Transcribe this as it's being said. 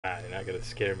Ah, you're not gonna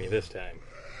scare me this time.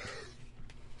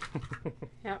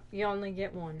 Yep, you only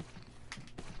get one.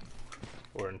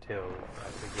 Or until I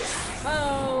forget.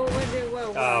 Oh,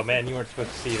 whoa. Oh man, you weren't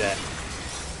supposed to see that.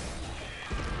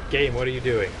 Game, what are you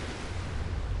doing?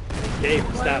 Game,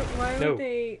 stop. Why No. would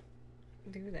they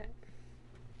do that?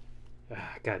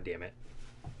 Ah, God damn it.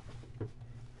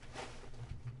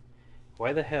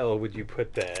 Why the hell would you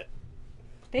put that?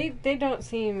 They don't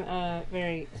seem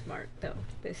very smart though.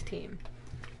 This team,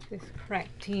 this crack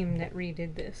team that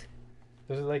redid this.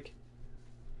 This is like.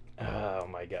 Oh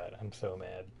my god, I'm so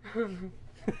mad.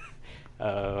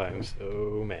 Oh, I'm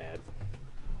so mad.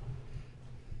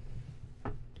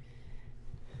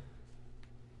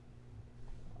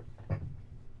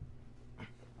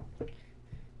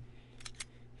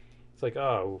 It's like,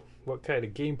 oh, what kind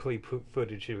of gameplay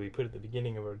footage should we put at the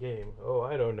beginning of our game? Oh,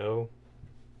 I don't know.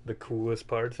 The coolest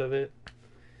parts of it?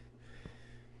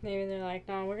 Maybe they're like,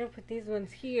 no, we're gonna put these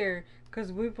ones here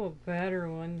because we put better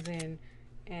ones in,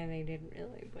 and they didn't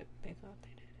really, but they thought they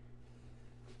did.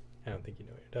 I don't think you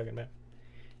know what you're talking about.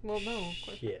 Well, no, of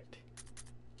course. Shit.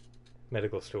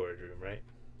 Medical storage room, right?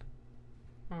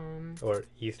 Or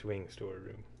East Wing storage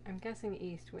room. I'm guessing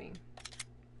East Wing.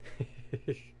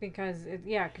 Because,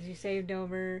 because you saved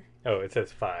over. Oh, it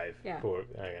says 5. Yeah. 4.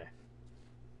 Okay.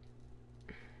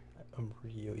 I'm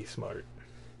really smart.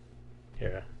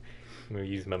 Here, I'm going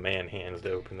to use my man hands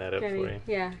to open that up for you.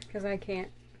 Yeah, because I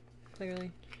can't,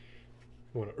 clearly.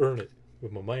 I want to earn it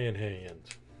with my man hands.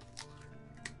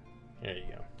 There you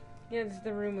go. Yeah, this is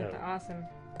the room with the awesome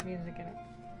music in it.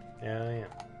 Yeah.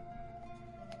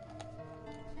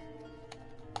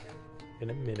 In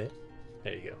a minute.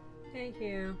 There you go. Thank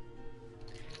you.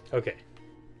 Okay.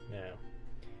 Now.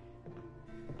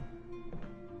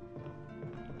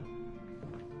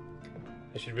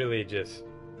 I should really just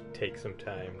take some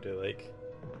time to, like,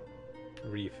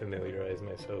 re-familiarize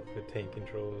myself with tank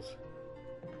controls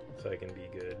so I can be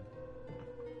good.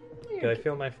 Did I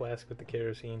fill my flask with the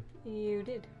kerosene? You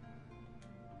did.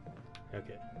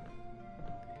 Okay.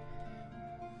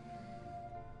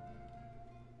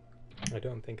 I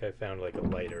don't think I found, like, a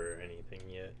lighter or anything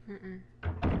yet.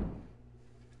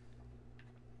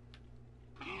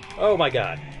 Oh my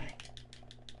god!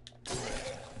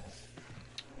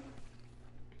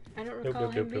 I don't recall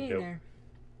him being there.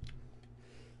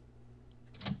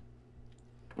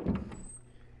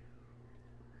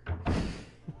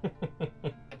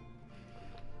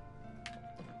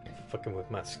 Fucking with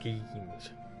my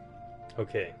schemes.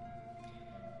 Okay.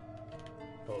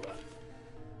 Hold on.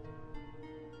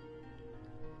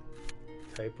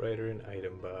 Typewriter and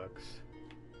item box.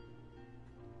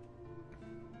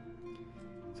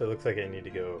 So it looks like I need to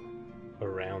go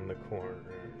around the corner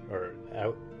or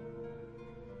out.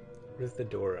 Where's the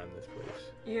door on this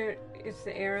place? It's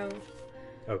the arrow.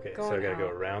 Okay, so I gotta go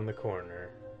around the corner.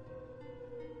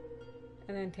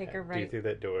 And then take a right. Do through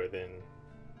that door, then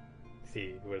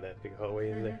see where that big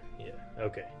hallway is there? Yeah,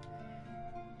 okay.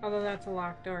 Although that's a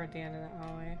locked door at the end of that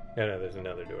hallway. No, there's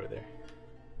another door there.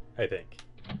 I think.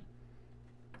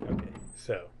 Okay,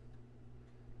 so.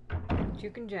 You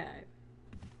can jive.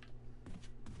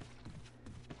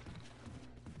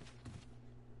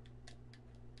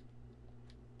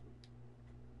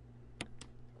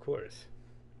 Of course.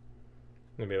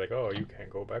 And be like, oh, you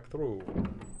can't go back through.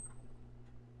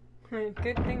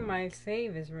 Good thing my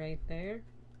save is right there.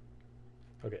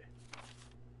 Okay.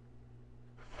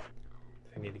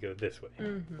 I need to go this way.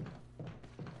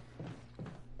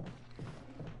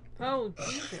 Oh,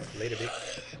 Jesus. Later,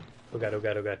 bitch. Oh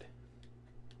god.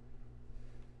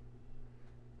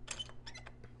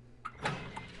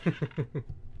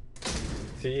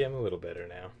 See, I'm a little better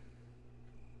now.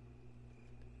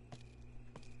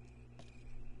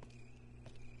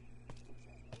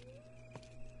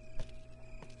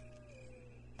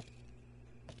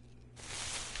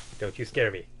 Don't you scare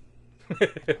me.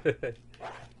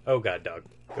 Oh god, dog.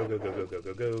 Go.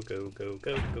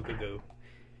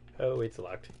 Oh, it's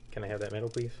locked. Can I have that medal,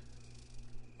 please?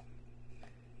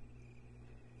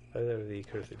 Father of the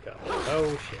accursed goblin.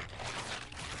 Oh, shit.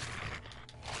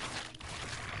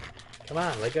 Come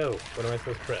on, let go. What am I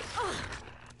supposed to press?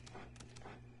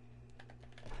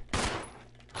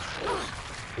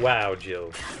 Wow,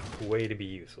 Jill. Way to be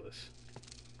useless.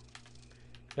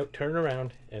 Nope, turn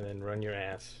around and then run your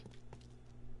ass.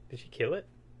 Did she kill it?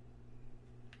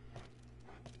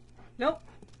 Nope.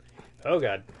 Oh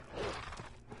god.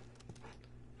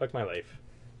 Fuck my life.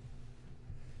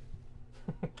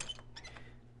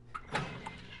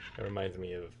 That reminds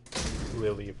me of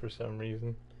Lily for some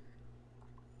reason.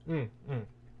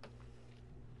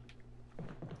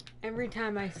 Every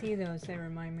time I see those, they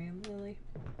remind me of Lily.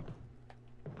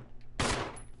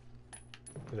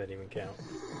 Does that even count?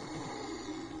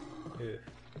 Ugh.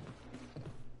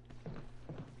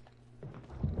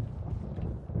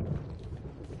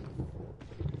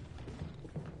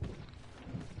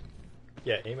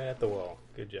 Yeah, aim it at the wall.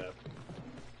 Good job.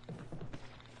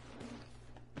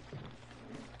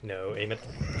 No, aim at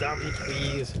the zombies,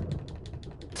 please.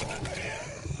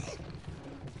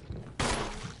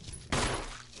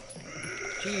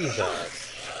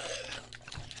 Jesus.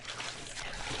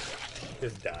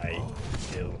 Just die.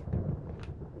 Still.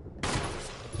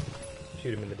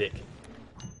 Shoot him in the dick.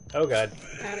 Oh god.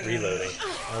 Reloading.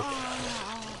 Okay.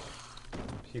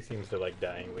 She seems to like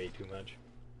dying way too much.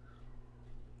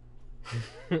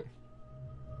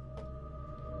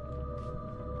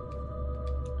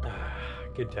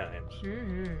 Good times.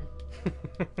 Mm-hmm.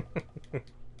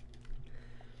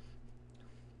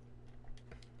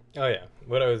 Oh yeah,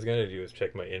 what I was gonna do is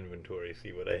check my inventory,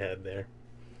 see what I had there.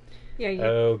 Yeah,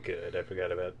 Oh good, I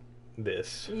forgot about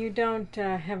this. you don't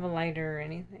have a lighter or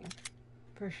anything,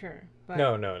 for sure. But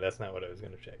No, that's not what I was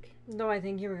gonna check. though I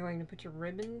think you were going to put your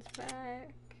ribbons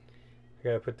back. I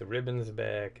gotta put the ribbons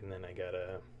back, and then I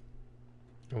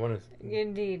wanna...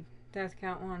 Indeed, that's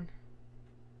count one.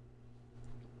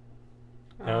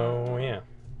 Oh yeah.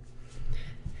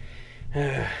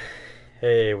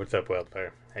 Hey, what's up,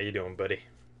 Wildfire? How you doing, buddy?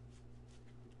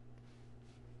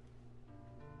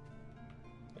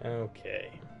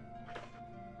 Okay.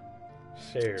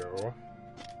 So...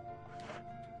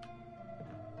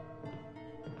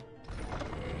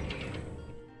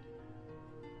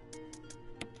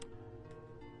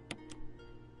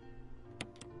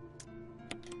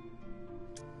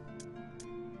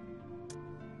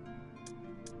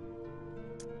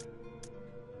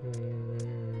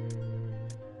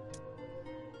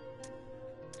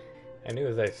 I knew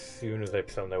as soon as I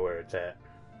still know where it's at.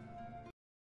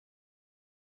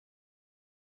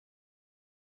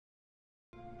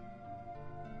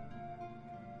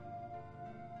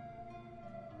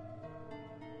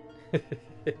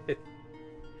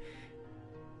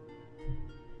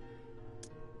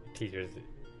 Teacher's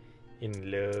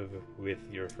in love with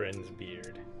your friend's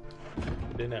beard.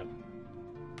 Good enough.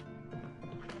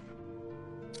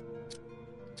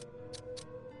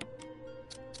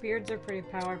 Beards are pretty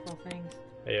powerful things.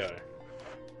 They are.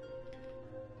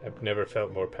 I've never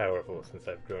felt more powerful since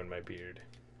I've grown my beard.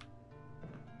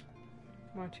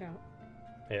 Watch out.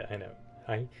 Yeah, I know.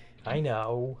 I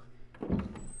know.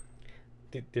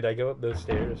 Did I go up those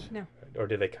stairs? No. Or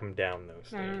did I come down those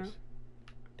stairs No.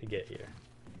 to get here?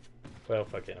 Well,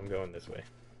 fuck it. I'm going this way.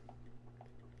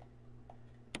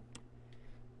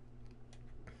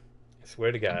 I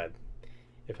swear to God,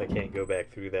 if I can't go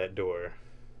back through that door...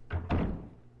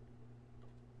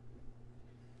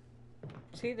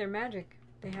 See, they're magic.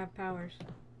 They have powers.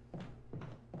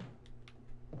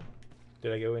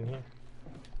 Did I go in here?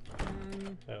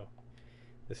 Oh.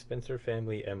 The Spencer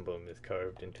family emblem is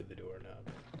carved into the doorknob.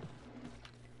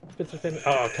 Spencer family...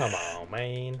 Oh, come on,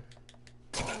 man.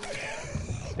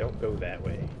 Don't go that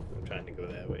way. I'm trying to go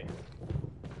that way.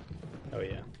 Oh,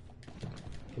 yeah.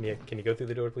 Can you go through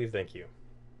the door, please? Thank you.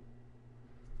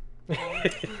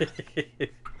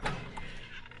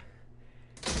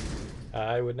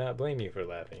 I would not blame you for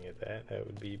laughing at that. That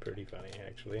would be pretty funny,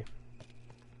 actually.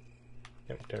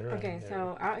 Yep, turn around. Okay, There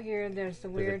so out here there's the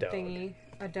weird dog. thingy,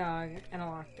 a dog, and a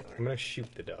locked door. I'm gonna shoot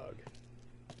the dog.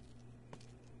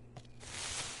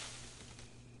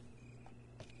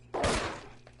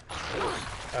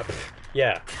 Up.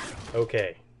 Yeah.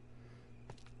 Okay.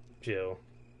 Jill,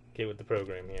 get with the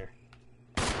program here.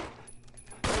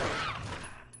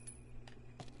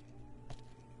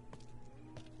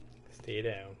 Stay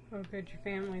down. Oh, good, your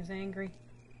family's angry.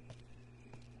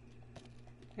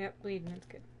 Yep, bleeding, that's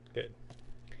good. Good.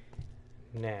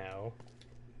 Now,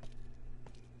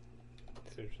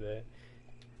 search that.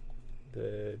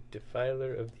 The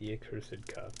defiler of the accursed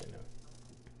coffin.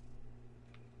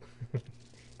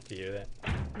 Do you hear that?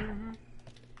 Mm-hmm.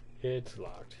 It's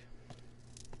locked.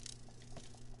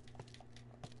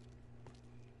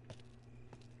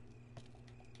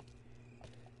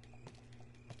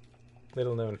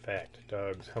 Little known fact,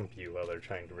 dogs hump you while they're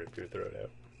trying to rip your throat out.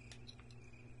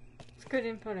 It's good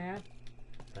info to have.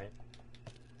 Right?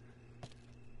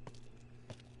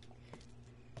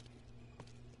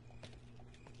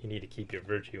 You need to keep your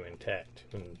virtue intact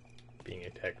when being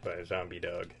attacked by a zombie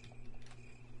dog.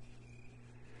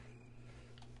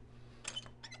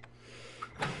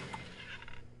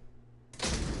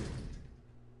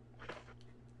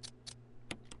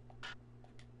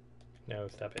 No,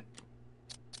 stop it.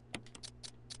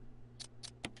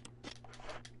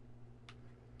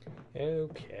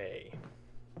 Okay.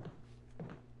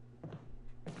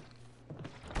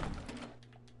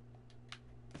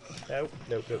 Oh,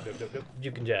 nope, nope, nope, nope, nope.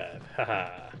 You can jive. Haha.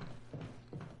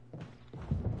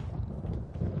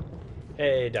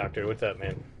 Hey, doctor, what's up,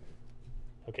 man?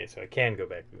 Okay, so I can go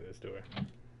back through this door.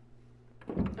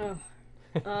 Ugh.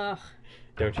 Ugh.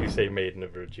 Don't you say maiden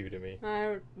of virtue to me.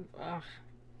 Ugh.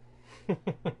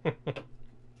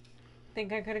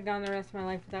 Think I could have gone the rest of my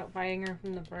life without fighting her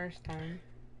from the first time.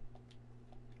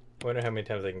 I wonder how many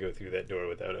times I can go through that door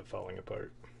without it falling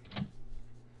apart.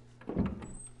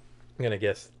 I'm gonna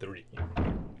guess 3.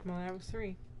 Well, that was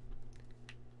 3.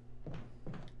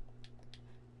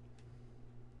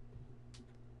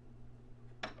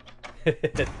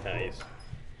 Nice.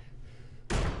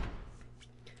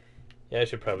 Yeah, I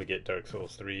should probably get Dark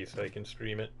Souls 3 so I can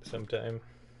stream it sometime.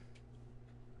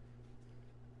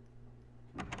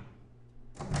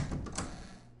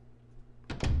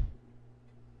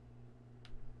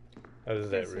 How is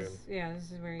that room? Yeah,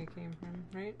 this is where you came from,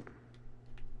 right?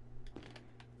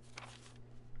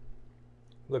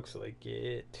 Looks like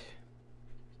it.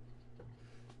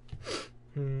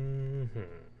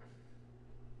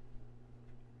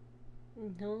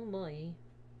 Oh boy.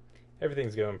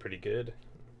 Everything's going pretty good.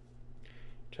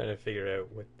 Trying to figure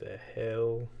out what the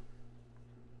hell.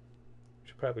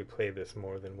 Should probably play this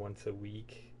more than once a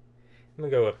week. I'm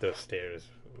gonna go up those stairs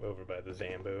over by the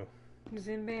Zambo.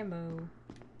 Zimbambo.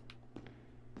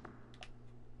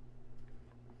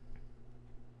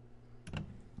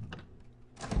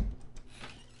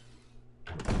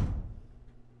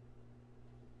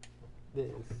 This.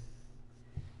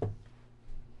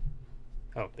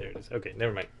 Oh, there it is. Okay,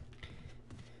 never mind.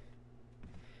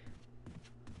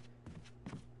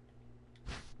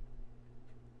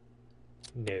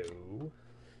 No.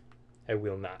 I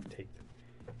will not take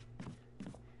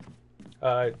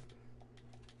them.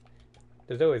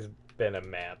 There's always been a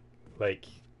map, like,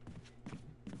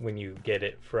 when you get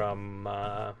it from,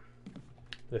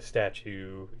 the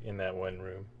statue in that one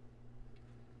room.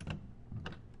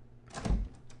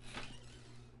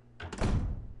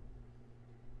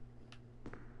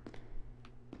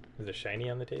 Is a shiny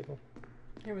on the table?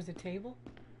 There was a table?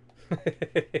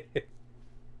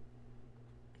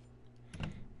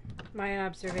 My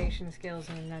observation skills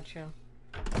in a nutshell.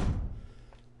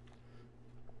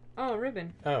 Oh,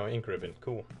 ribbon. Oh, ink ribbon.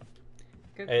 Cool.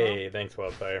 Good Hey, thanks,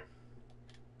 Wildfire.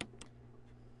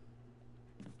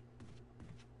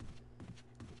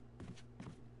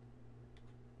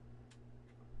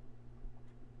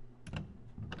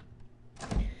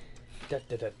 Da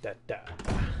da da da da.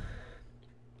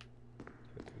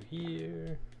 Go through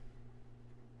here.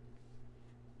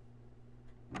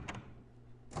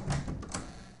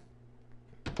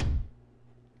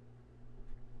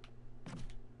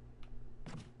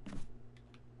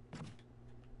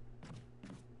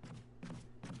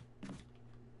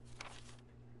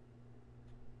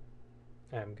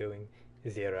 I'm going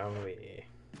the wrong way.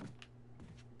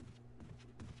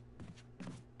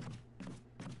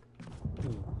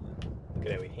 Ooh, look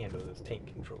at how we handle those tank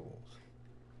controls.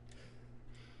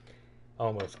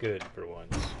 Almost good for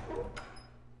once.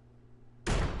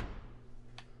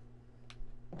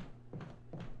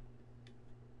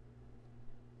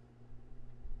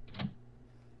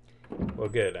 Well,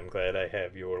 good. I'm glad I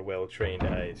have your well-trained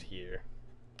eyes here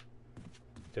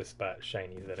to spot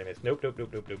shinies that I missed. Nope, nope, nope,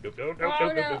 nope, nope, nope, nope, nope, Oh,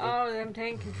 nope, no. nope, nope. Oh, them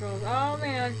tank controls. Oh,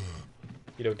 man.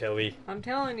 You don't tell me. I'm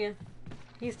telling you.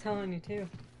 He's telling you, too.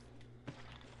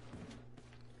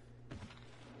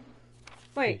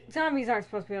 Wait, zombies aren't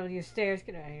supposed to be able to use stairs.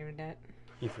 Get out of here with that.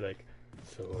 He's like,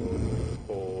 so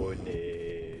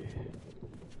horny.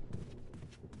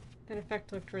 That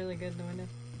effect looked really good in the window.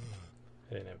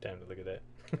 I didn't have time to look at that.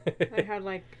 It had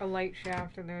like a light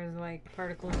shaft and there was like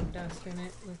particles of dust in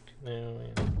it. No,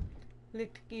 yeah.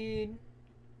 Looked good.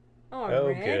 Oh, Oh,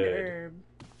 red good. herb.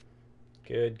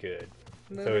 Good, good.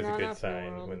 It's Moving always a on good up in the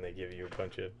sign world. when they give you a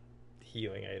bunch of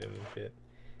healing items and shit.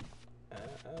 I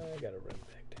gotta run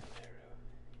back down that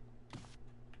road.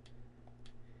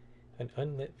 An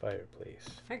unlit fireplace.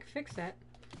 I could fix that.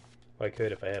 Well, I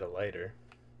could if I had a lighter.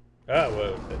 Ah,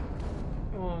 whoa.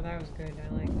 Oh, that was good.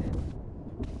 I like that.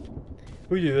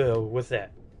 Who the hell? What's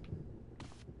that?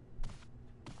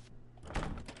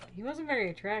 He wasn't very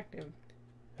attractive.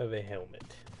 Of a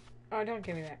helmet. Oh, don't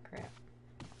give me that crap.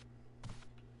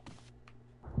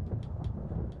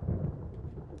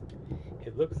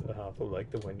 It looks awful like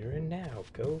the one you're in now.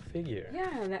 Go figure.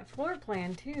 Yeah, that floor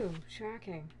plan too.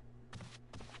 Shocking.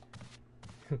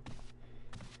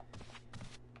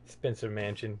 Spencer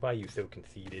Mansion, why you so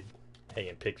conceited?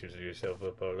 Hanging pictures of yourself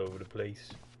up all over the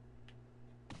place.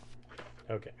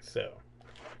 Okay, so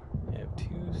I have 2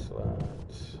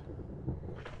 slots.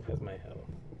 How's my health?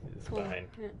 It's Cool. fine.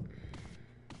 Yeah.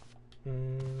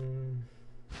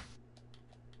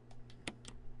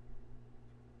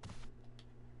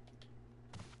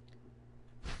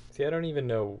 See, I don't even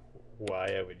know why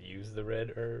I would use the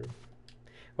red herb.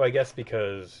 Well, I guess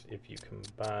because if you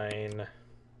combine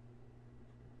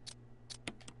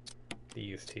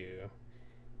these two,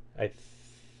 I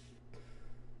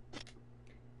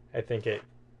think it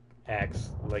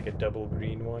acts like a double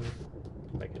green one,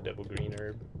 like a double green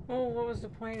herb. Well, what was the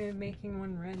point of making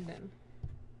one red then?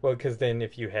 Well, because then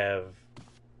if you have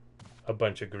a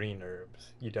bunch of green herbs,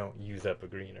 you don't use up a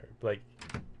green herb. Like,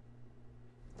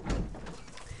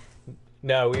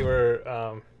 no,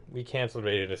 we canceled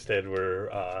raid and instead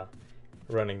we're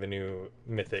running the new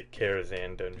Mythic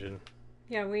Karazhan dungeon.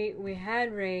 Yeah, we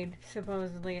had raid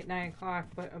supposedly at 9 o'clock,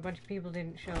 but a bunch of people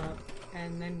didn't show up,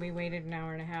 and then we waited an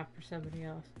hour and a half for somebody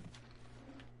else.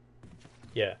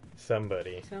 Yeah,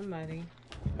 somebody. Somebody.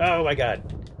 Oh my god.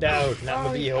 No, not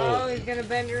my beehole. Oh, he's gonna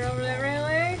bend her over that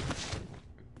railing?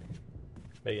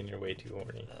 Megan, you're way too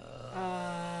horny.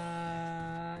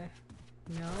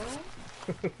 No?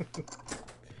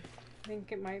 I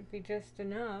think it might be just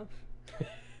enough.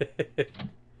 The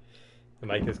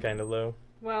mic is kind of low.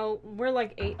 Well, we're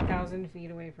like 8,000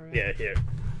 feet away from it. Yeah,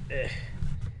 here.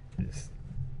 Just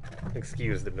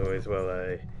excuse the noise while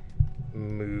I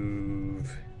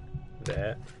move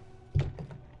that.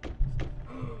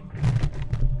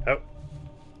 Oh.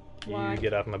 Why? You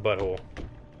get off my butthole.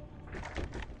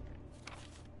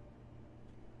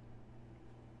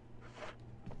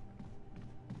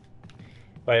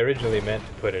 Well, I originally meant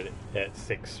to put it at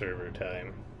 6 server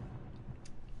time.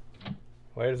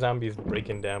 Why are zombies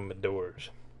breaking down my doors?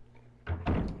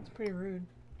 It's pretty rude.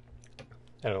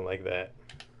 I don't like that.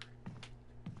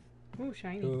 Ooh,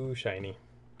 shiny. Ooh, shiny.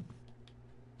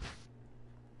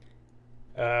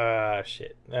 Ah,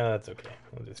 shit. No, that's okay.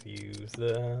 We'll just use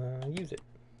it.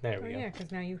 There we go. Yeah,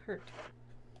 because now you hurt.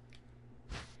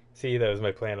 See, that was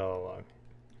my plan all along.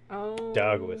 Oh.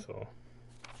 Dog whistle.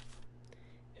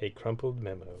 A crumpled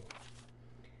memo.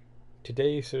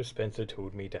 Today, Sir Spencer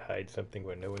told me to hide something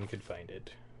where no one could find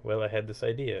it. Well, I had this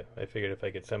idea. I figured if I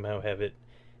could somehow have it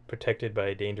protected by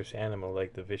a dangerous animal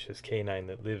like the vicious canine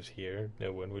that lives here,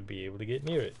 no one would be able to get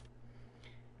near it.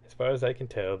 As far as I can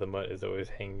tell, the mutt is always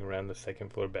hanging around the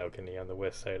second floor balcony on the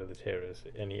west side of the terrace,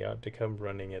 and he ought to come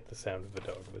running at the sound of the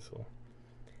dog whistle.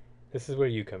 This is where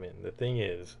you come in. The thing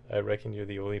is, I reckon you're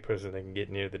the only person that can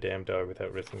get near the damn dog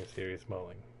without risking a serious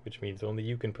mauling, which means only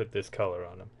you can put this collar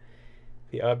on him.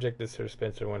 The object that Sir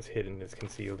Spencer wants hidden is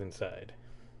concealed inside.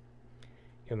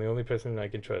 And the only person I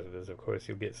can trust is, of course,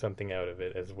 you'll get something out of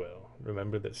it as well.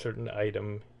 Remember that certain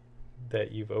item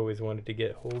that you've always wanted to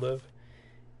get hold of?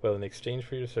 Well, in exchange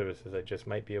for your services, I just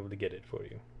might be able to get it for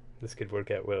you. This could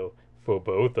work out well for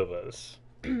both of us.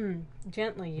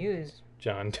 Gently used.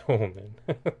 John Tolman.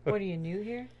 What are you new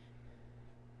here?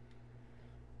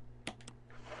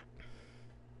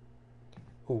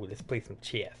 Ooh, let's play some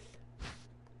chess.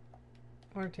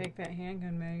 Or take that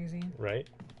handgun magazine Right?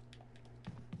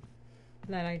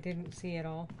 that I didn't see at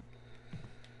all.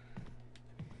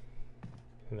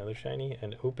 Another shiny.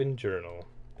 An open journal.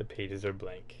 The pages are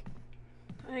blank.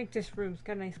 I think this room's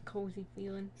got a nice cozy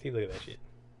feeling. See, look at that shit.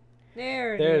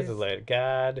 There it There's is. the light.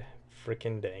 God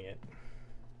frickin' dang it.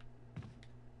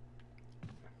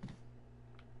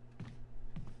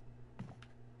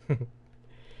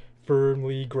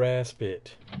 Firmly grasp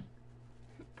it.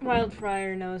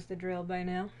 Wildfire knows the drill by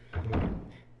now.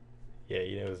 Yeah,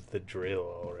 he knows the drill,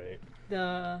 all right.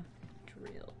 The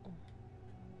drill.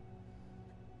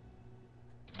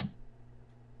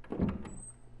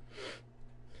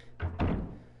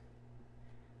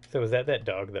 So was that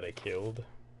dog that I killed?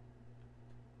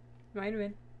 Might have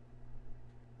been.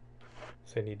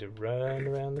 So I need to run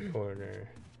around the corner,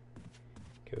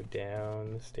 go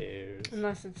down the stairs.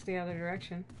 Unless it's the other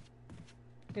direction.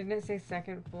 Didn't it say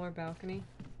second floor balcony?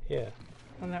 Yeah.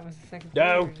 Well, that was the second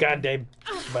No, floor. goddamn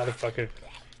motherfucker.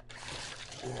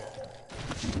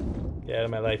 Get out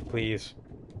of my life, please.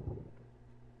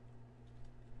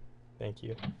 Thank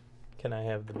you. Can I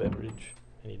have the beverage?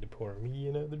 I need to pour me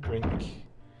another drink.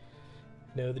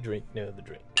 No, the drink, no, the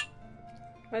drink.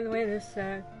 By the way, this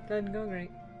doesn't go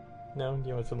great. No, do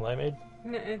you want some limeade?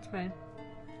 No, it's fine.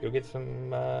 Go get some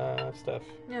stuff.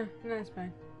 No, it's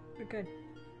fine. We're good.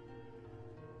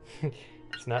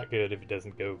 It's not good if it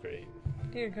doesn't go great.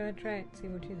 Here, go ahead, try it. See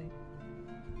what you think.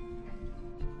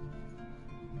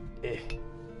 Eh.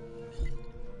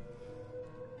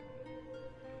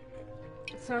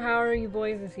 So how are you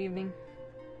boys this evening?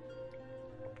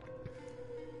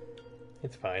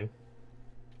 It's fine.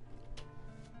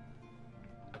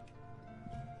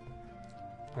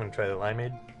 Want to try the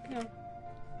limeade? No.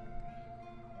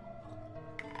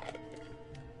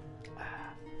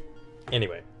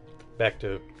 Anyway, back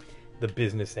to the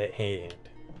business at hand.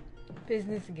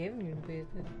 Business giving you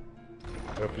business.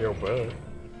 Up your butt.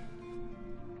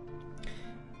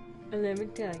 And let me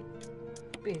tell you,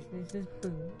 business is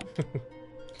boom.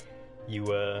 You,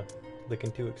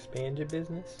 looking to expand your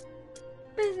business?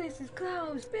 Business is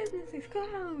closed. Business is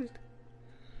closed.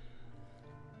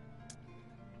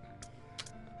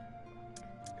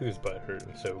 Who's butthurt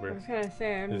and I sober? was gonna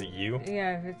say, Is it you?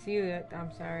 Yeah, if it's you,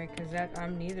 I'm sorry, because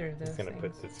I'm neither of those I'm gonna things.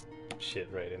 put this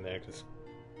shit right in there, because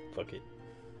fuck it.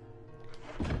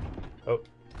 Oh,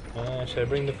 should I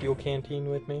bring the fuel canteen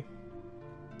with me?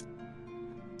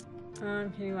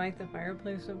 Can you light the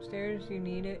fireplace upstairs? You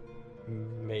need it.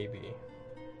 Maybe.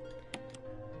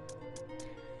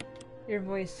 Your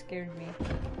voice scared me.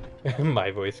 My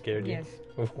voice scared you? Yes.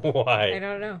 Why? I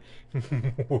don't know.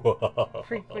 Whoa.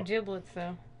 Freak for giblets,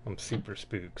 though. I'm super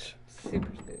spooks.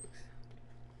 Super spooks.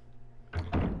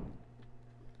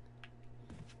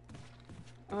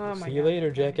 Oh my God. See you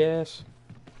later, jackass.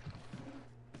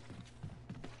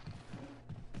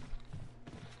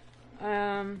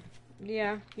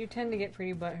 Yeah, you tend to get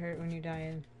pretty butthurt when you die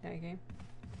in that game.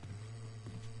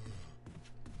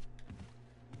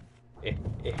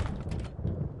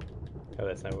 Oh,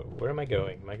 that's not. Where am I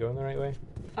going? Am I going the right way?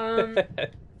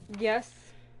 Yes.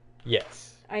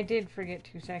 Yes. I did forget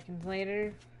 2 seconds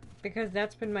later, because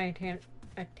that's been my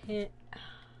It's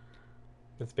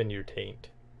been your taint.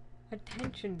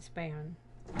 attention span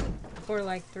for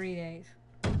like 3 days,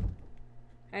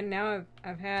 and now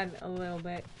I've had a little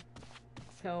bit.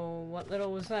 So what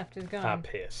little was left is gone. Ah,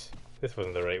 piss. This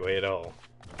wasn't the right way at all.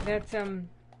 That's the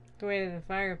way to the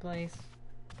fireplace,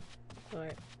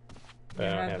 but But I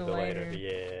you don't had have the lighter.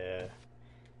 Yeah.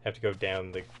 Have to go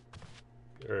down the.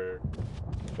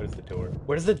 Where's the door?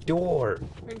 Where's the door?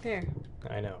 right there.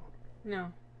 I know.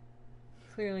 No,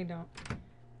 clearly don't.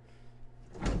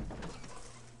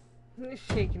 You're just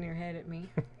shaking your head at me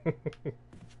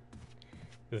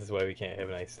This is why we can't have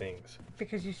nice things.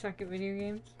 because you suck at video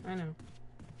games. I know.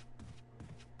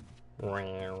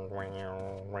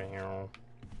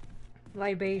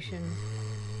 Libation.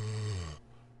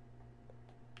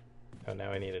 Oh,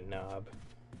 now I need a knob.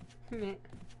 Meh.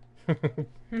 You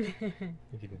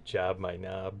can job my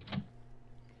knob.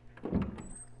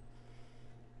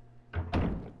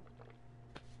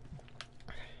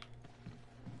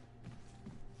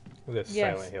 This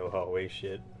Yes. Silent Hill hallway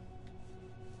shit.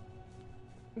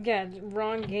 Yeah,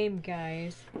 wrong game,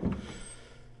 guys.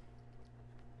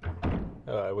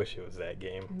 Oh, I wish it was that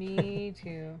game. Me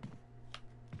too.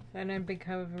 Then I'd be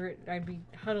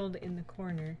huddled in the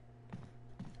corner.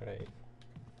 Right.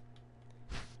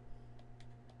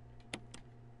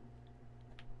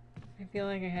 I feel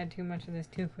like I had too much of this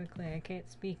too quickly. I can't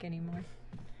speak anymore.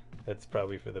 That's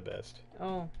probably for the best.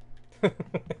 Oh.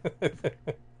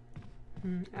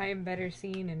 I am better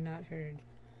seen and not heard.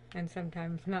 And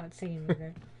sometimes not seen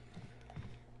either.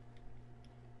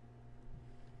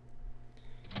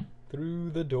 Through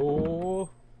the door.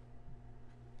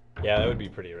 Yeah, that would be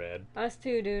pretty rad. Us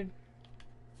too, dude.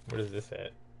 Where is this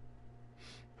at?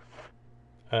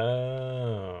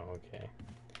 Oh, okay.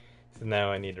 So now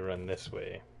I need to run this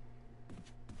way.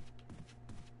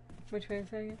 Which way was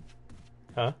that again?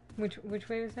 Huh? Which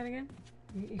way was that again?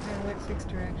 You kind of went 6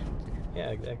 directions. Yeah,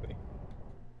 exactly.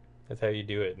 That's how you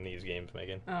do it in these games,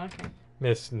 Megan. Oh, okay.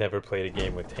 Miss never played a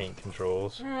game with tank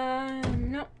controls.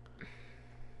 No.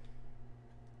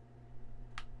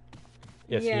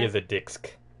 Yes, Yeah. he is a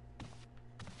Dixk.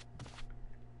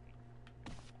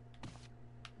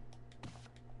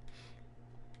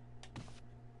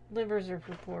 Livers are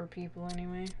for poor people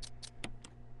anyway.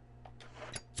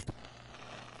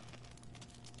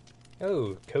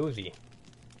 Oh, cozy.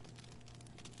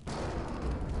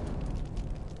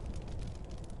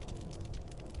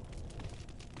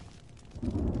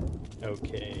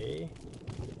 Okay.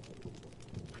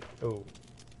 Oh.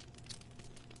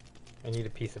 I need a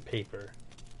piece of paper.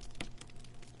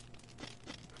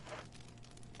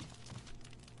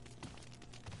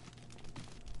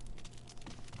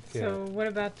 So, what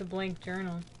about the blank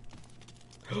journal?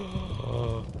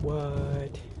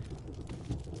 What?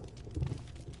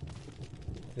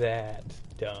 That's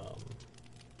dumb.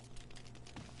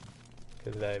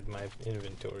 Because my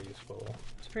inventory is full.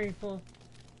 It's pretty full.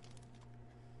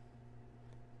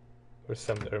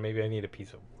 Or maybe I need a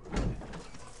piece of wood.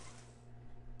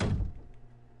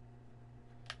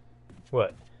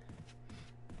 What?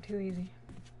 Too easy.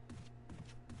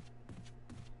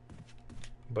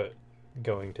 But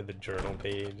going to the journal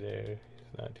page there is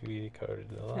not too easy.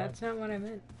 Carded a lot. That's not what I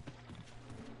meant.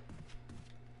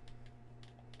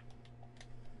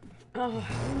 Oh,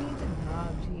 who needs a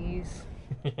knob, jeez.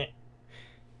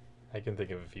 I can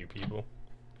think of a few people.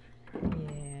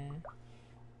 Yeah.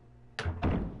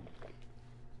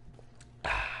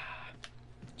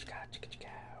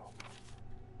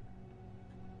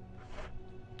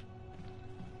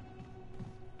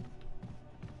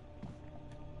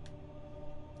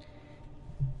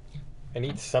 I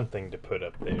need something to put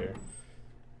up there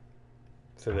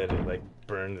so that it like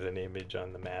burns an image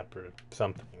on the map or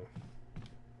something.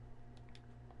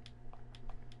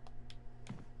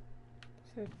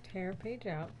 So tear a page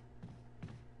out.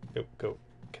 Go.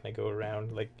 Can I go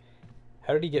around? Like,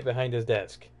 how did he get behind his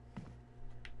desk?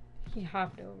 He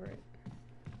hopped over it.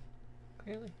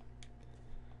 Clearly.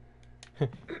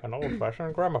 An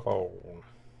old-fashioned gramophone.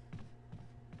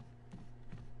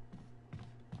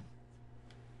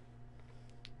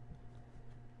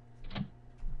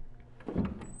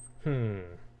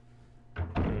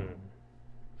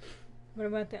 What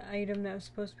about the item that was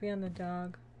supposed to be on the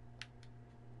dog?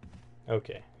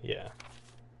 Okay, yeah.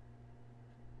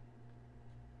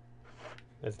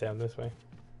 That's down this way?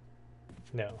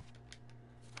 No.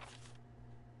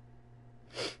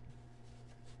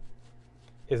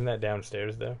 Isn't that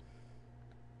downstairs, though?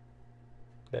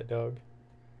 That dog?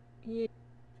 Yeah.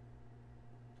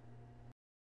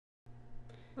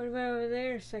 What about over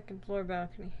there, second floor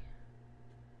balcony?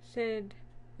 It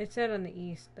said on the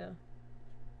east, though.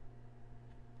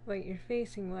 Wait, you're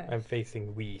facing west. I'm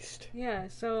facing west. Yeah,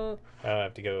 so... I'll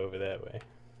have to go over that way.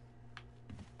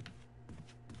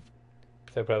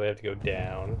 So I probably have to go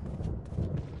down.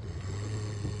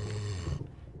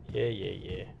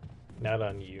 Yeah. Not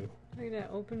on you. Look at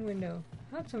that open window.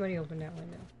 How'd somebody open that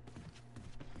window?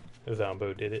 The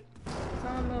Zombo did it.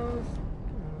 Zombos.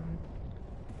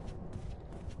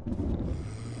 Come on.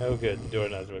 Oh, good. The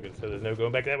doorknob's broken, so there's no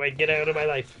going back that way. Get out of my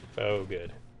life. Oh,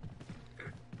 good.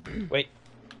 Wait.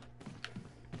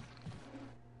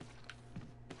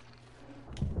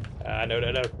 No.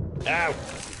 Ow!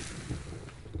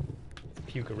 It's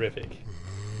pukerific.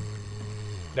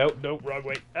 Nope, wrong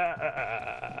way.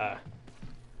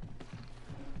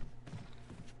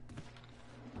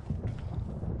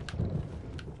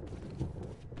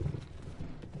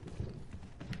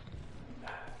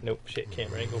 Nope, shit,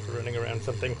 camera angle for running around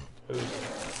something. Ooh.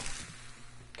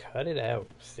 Cut it out,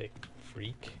 sick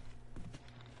freak.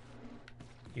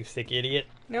 You sick idiot.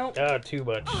 Nope. Oh, too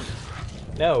much.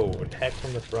 No, attack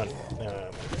from the front. Oh my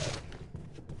god.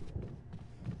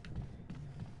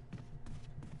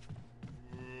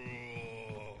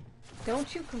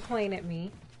 Don't you complain at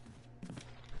me.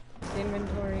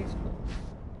 Inventory's full.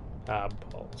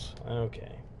 Balls.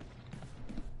 Okay.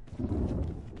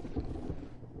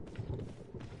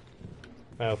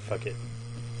 Oh, fuck it.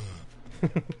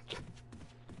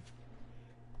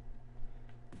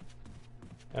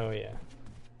 Oh, yeah.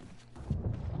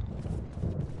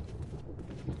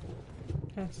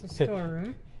 That's the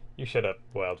storeroom. You shut up,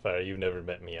 Wildfire. You've never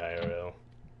met me IRL.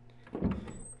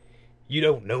 You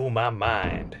don't know my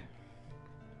mind.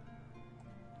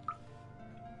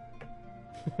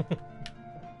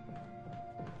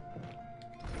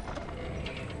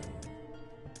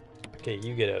 Okay,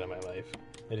 you get out of my life.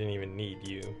 I didn't even need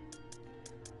you.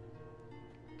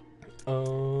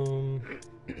 I'm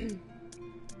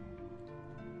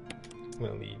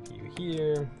gonna leave you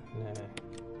here. Nah.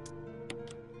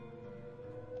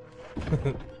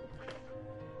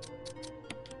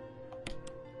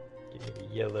 Give me the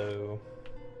yellow.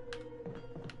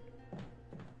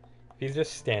 He's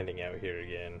just standing out here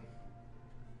again.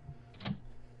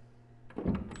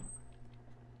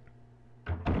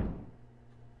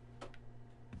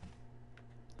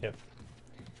 Yep.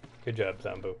 Good job,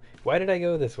 Zombo. Why did I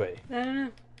go this way? I don't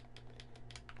know.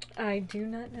 I do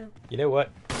not know. You know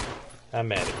what? I'm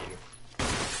mad at you.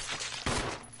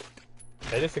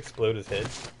 Did I just explode his head?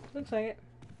 Looks like it.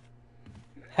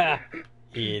 Ha!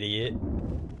 Idiot.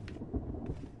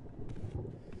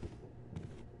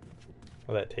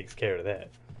 Well, that takes care of that.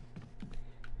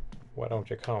 Why don't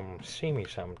you come see me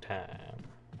sometime?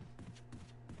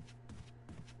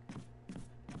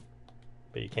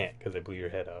 But you can't because I blew your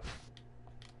head off.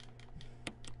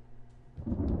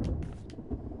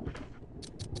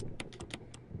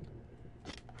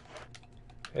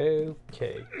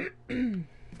 Okay.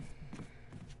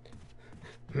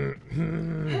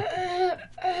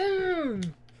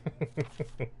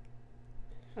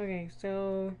 Okay,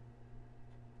 so...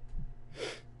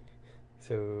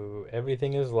 So,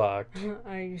 everything is locked.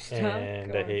 Are you stuck?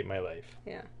 And I hate my life.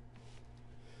 Yeah.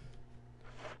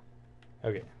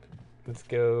 Okay. Let's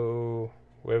go...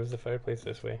 Where was the fireplace?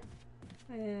 This way?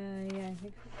 Yeah, I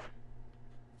think so.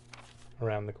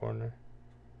 Around the corner?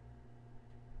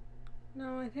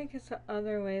 No, I think it's the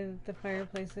other way that the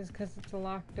fireplace is because it's a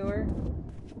locked door.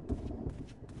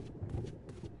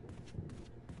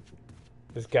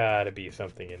 There's gotta be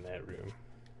something in that room.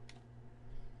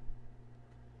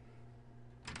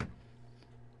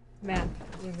 Map,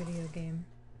 the video game.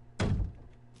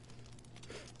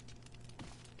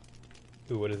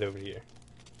 Ooh, what is over here?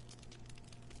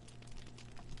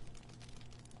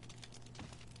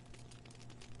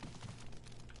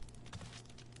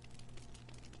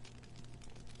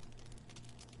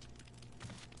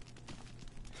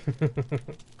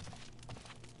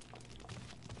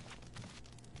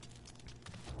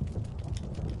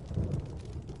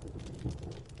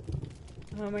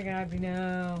 Oh my god,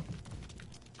 no.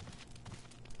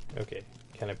 Okay,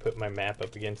 can I put my map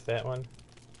up against that one?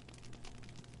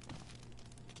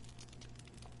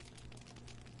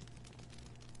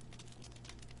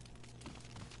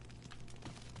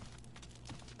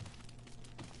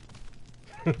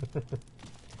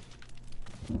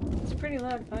 It's a pretty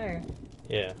loud fire.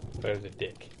 Yeah, fire's a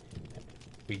dick.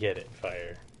 We get it,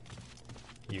 fire.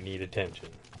 You need attention.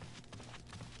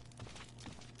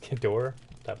 Door?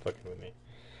 Stop fucking with me.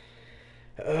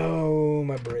 Oh,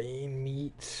 my brain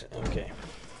meats. Okay.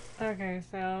 Okay,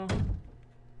 so...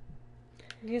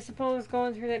 Do you suppose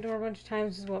going through that door a bunch of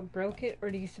times is what broke it? Or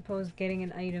do you suppose getting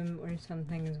an item or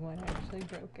something is what actually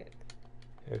broke it?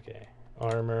 Okay.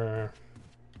 Armor.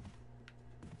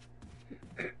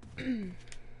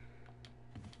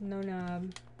 No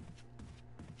knob.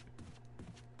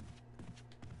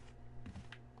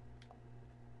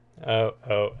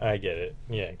 Oh, I get it.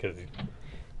 Yeah, because...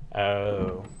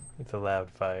 Oh, it's a loud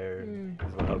fire. It's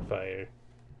a loud fire.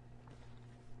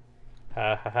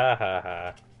 Ha ha ha ha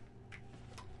ha.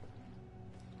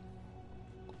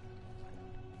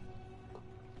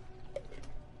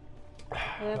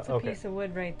 Well, that's a piece of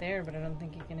wood right there, but I don't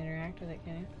think you can interact with it,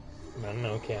 can you? I don't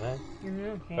know, can I?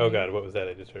 No, can Oh you? god, what was that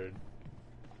I just heard?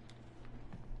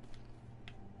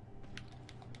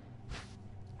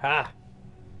 Ha!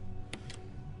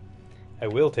 I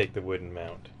will take the wooden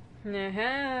mount.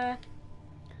 Aha!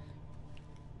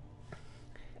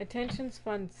 Attention's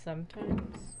fun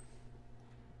sometimes.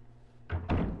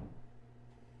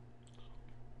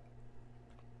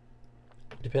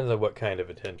 Depends on what kind of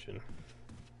attention.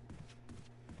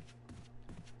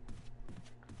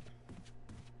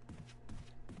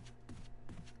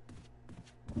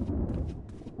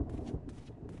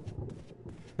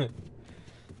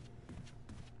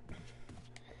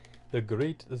 The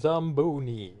Great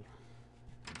Zamboni.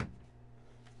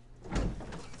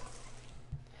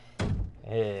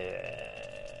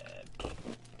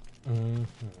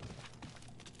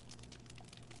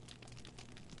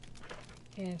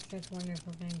 Yes, that's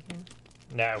wonderful, thank you.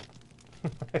 No.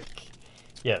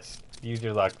 Yes, use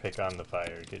your lockpick on the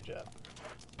fire. Good job.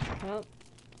 Well,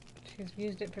 she's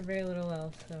used it for very little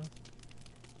else, so...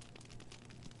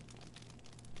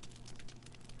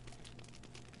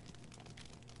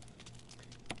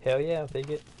 Hell yeah, I'll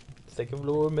take it. Second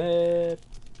floor map.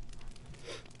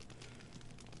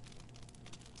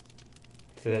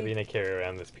 So that mean I carry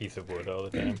around this piece of wood all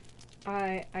the time?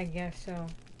 I guess so.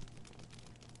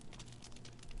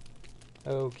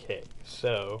 Okay,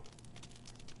 so...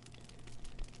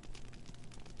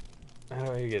 How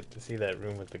do I get to see that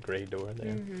room with the gray door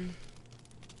there?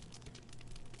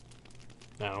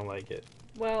 I don't like it.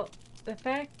 Well, the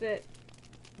fact that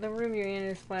the room you're in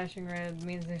is flashing red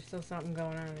means there's still something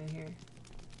going on in here.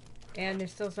 And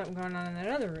there's still something going on in that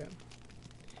other room.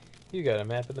 You got a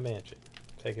map of the mansion.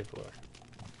 Second floor.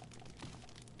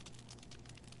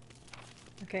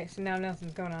 Okay, so now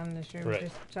nothing's going on in this room. Right.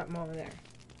 Just something over there.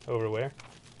 Over where?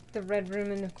 The red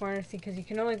room in the corner. See, because you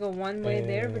can only go one way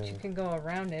there, but you can go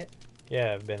around it.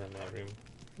 Yeah, I've been in that room.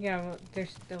 Yeah, well, there's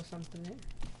still something there.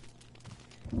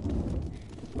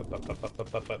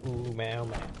 Ooh, meow,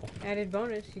 meow. Added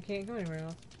bonus, you can't go anywhere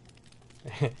else.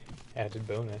 Added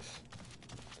bonus.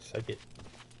 Suck it.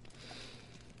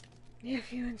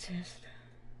 If you insist.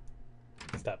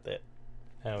 Stop that.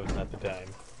 Now is not the time.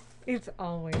 It's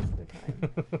always the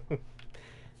time.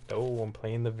 Oh, I'm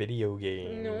playing the video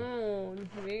game. No,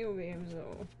 video games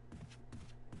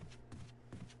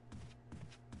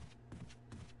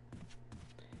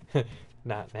though.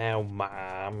 Not now,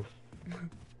 Mom.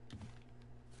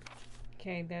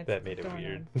 Okay, that's That made it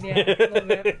weird. Yeah, a little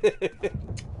bit.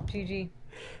 GG.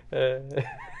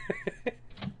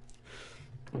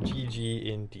 GG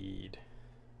indeed.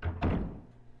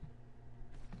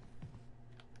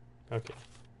 Okay.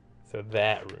 So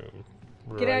that room.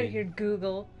 Get out of here,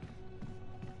 Google.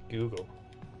 Google.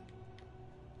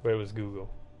 Where was Google?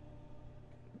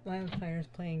 Wildfire's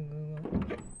playing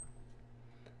Google.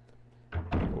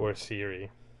 Or Siri.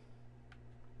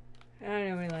 I don't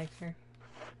know, nobody likes her.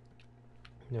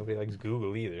 Nobody likes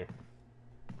Google either.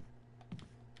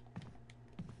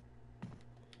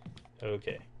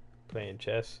 Okay. Playing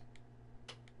chess.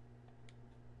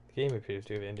 The game appears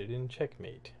to have ended in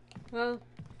checkmate. Well,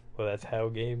 that's how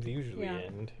games usually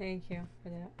end. Thank you for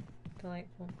that.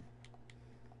 Delightful.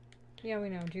 Yeah, we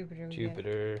know. Jupiter.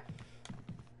 Jupiter.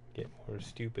 Get more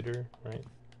stupider, right?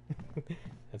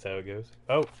 That's how it goes.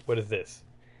 Oh, what is this?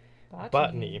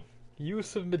 Botany.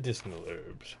 Use of medicinal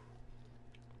herbs.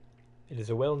 It is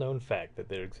a well-known fact that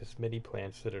there exist many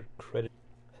plants that are credited.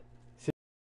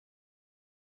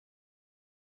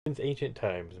 Since ancient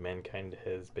times, mankind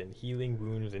has been healing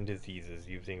wounds and diseases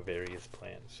using various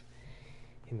plants.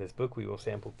 In this book, we will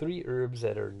sample 3 herbs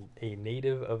that are a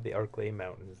native of the Arklay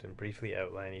Mountains and briefly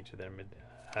outline each of them.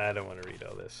 I don't want to read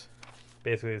all this.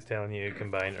 Basically, it's telling you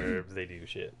combine herbs, they do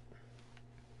shit.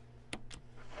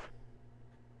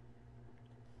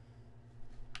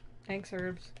 Thanks,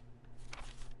 herbs.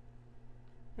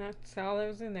 That's all that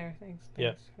was in there. Thanks.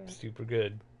 Yep, super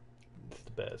good. It's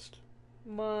the best.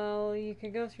 Well, you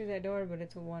can go through that door, but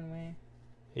it's a one-way.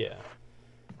 Yeah.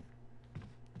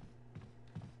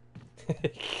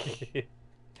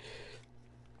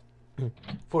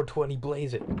 420,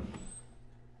 blaze it.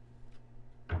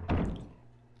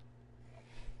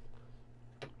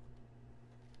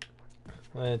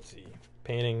 Let's see.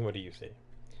 Painting, what do you say?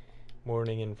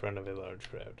 Morning in front of a large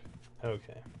crowd.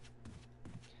 Okay.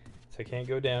 So I can't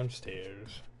go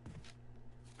downstairs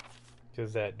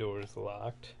because that door is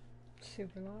locked.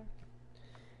 Super locked.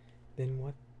 Then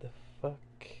what the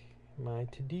fuck am I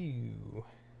to do?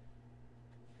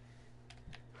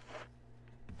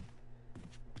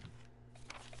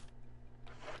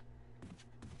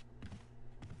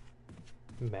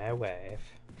 My wife.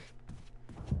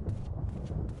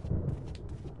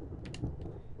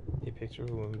 A picture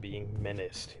of a woman being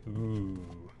menaced.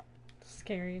 Ooh.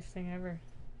 Scariest thing ever.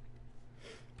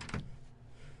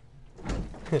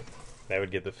 That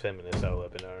would get the feminists all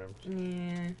up in arms.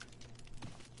 Yeah.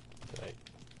 Like,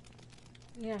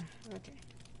 yeah, okay.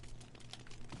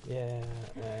 yeah,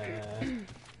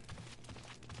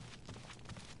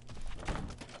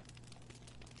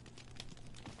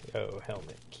 oh,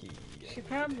 helmet key. She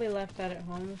probably left that at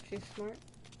home if she's smart.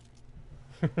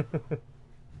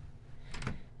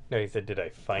 No, he said, did I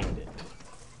find it?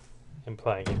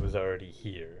 Implying it was already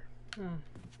here. Oh.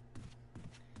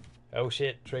 Oh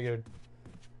shit, triggered.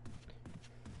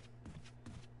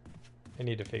 I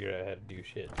need to figure out how to do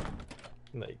shit.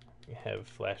 Like, have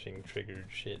flashing triggered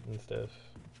shit and stuff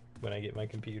when I get my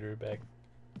computer back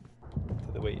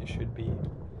to the way it should be.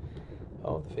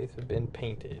 All the faces have been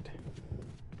painted.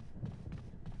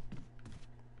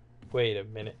 Wait a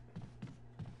minute.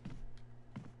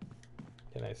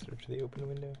 Can I search the open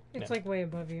window? It's No. like way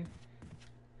above you.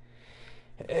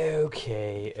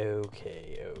 Okay.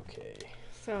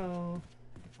 So...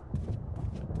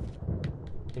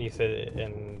 And you said it,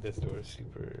 and this door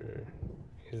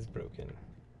is broken.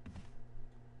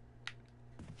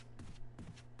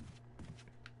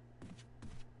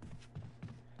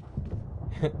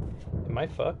 Am I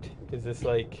fucked? Is this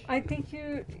like... I think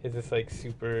you... Is this like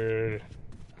super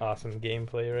awesome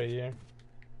gameplay right here?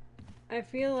 I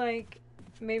feel like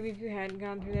maybe if you hadn't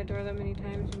gone through that door that many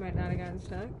times, you might not have gotten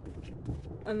stuck.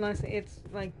 Unless it's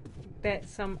like that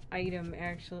some item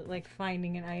actually, like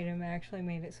finding an item actually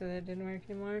made it so that it didn't work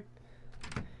anymore.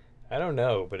 I don't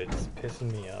know, but it's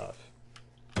pissing me off.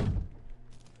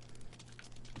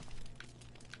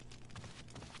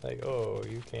 Like, oh,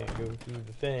 you can't go through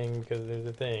the thing because there's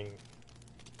a thing.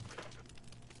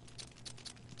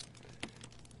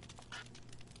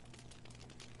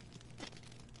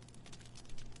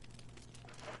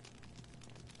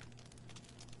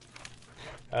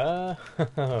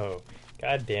 Oh,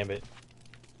 god damn it.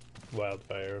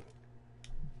 Wildfire.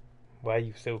 Why are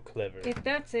you so clever? If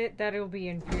that's it, that'll be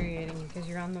infuriating because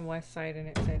you're on the west side and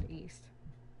it said east.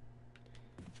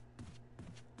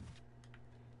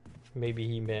 Maybe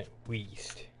he meant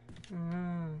west.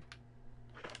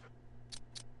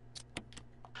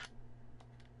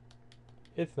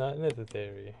 It's not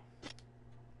necessary.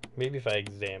 Maybe if I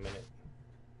examine it.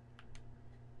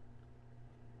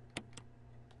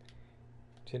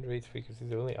 Generates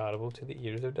frequencies only audible to the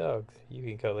ears of dogs. You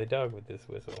can call a dog with this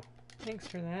whistle. Thanks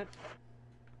for that.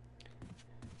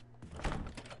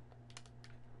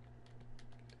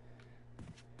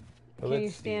 Well, Can you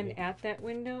let's stand see. at that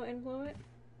window and blow it?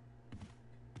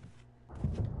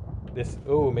 This.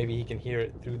 Oh, maybe he can hear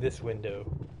it through this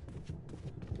window.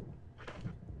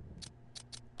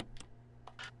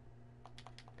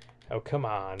 Oh, come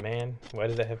on, man. Why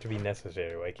does that have to be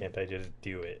necessary? Why can't I just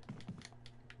do it?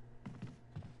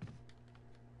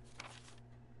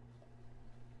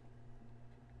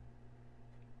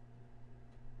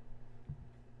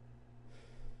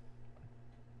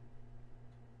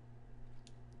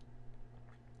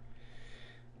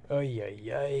 Ay,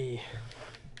 ay, ay.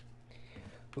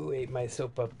 Who ate my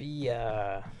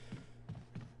sopapilla?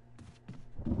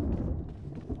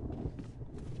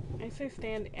 I say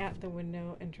stand at the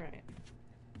window and try it.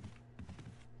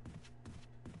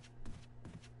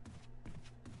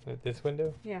 At this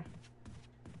window? Yeah.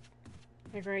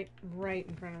 Like right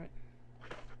in front of it.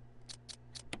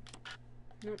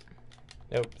 Nope.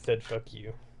 Nope, said fuck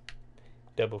you.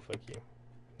 Double fuck you.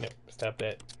 Nope, stop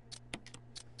that.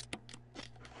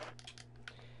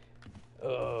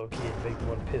 Oh, okay, make me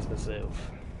want to piss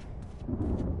myself.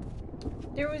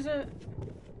 There was a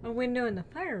window in the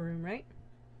fire room, right?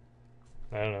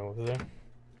 I don't know, was there?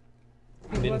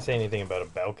 It didn't say anything about a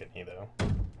balcony, though.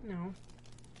 No.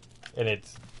 And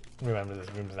it's... Remember, this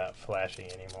room's not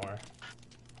flashing anymore.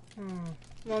 Oh.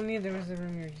 Well, neither was the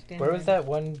room you were just in. Where was that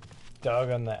one dog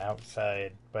on the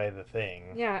outside by the thing?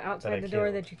 Yeah, outside the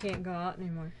door that you can't go out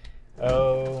anymore.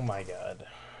 Oh my god.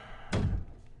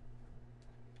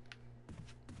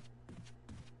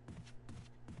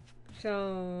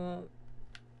 So,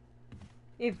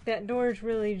 if that door is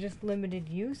really just limited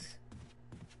use,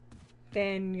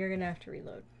 then you're gonna have to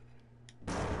reload.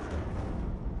 Are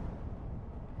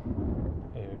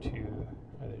there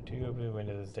two open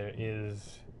windows? There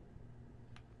is...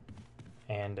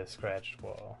 And a scratched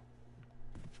wall.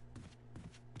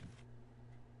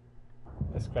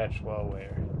 A scratched wall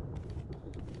where?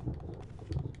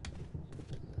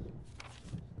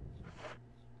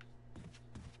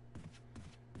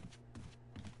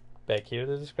 Back here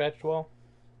there's a scratched wall?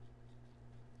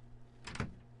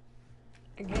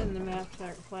 Again, the maps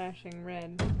aren't flashing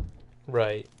red.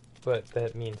 Right, but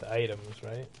that means items,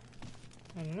 right?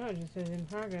 I don't know, it just says in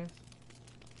progress.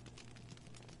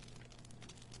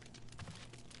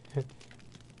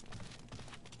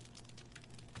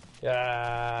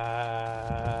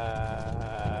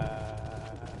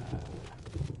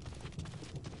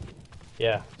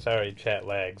 Yeah, sorry, chat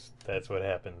lags. That's what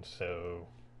happened, so...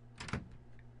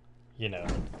 You know.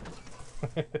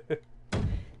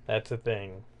 That's a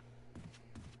thing.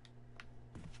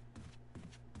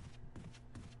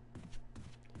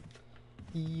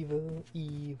 Evil,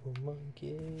 evil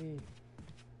monkey.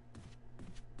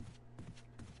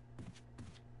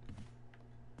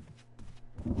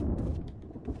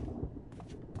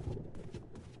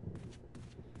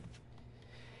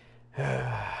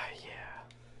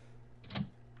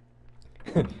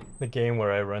 The game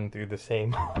where I run through the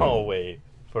same hallway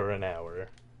for an hour.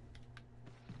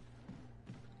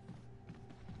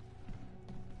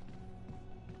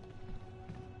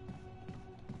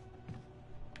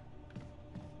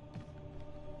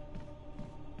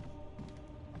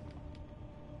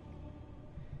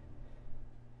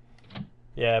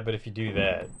 Yeah, but if you do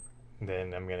that,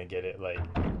 then I'm gonna get it, like,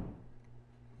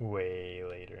 way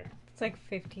later. It's like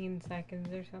 15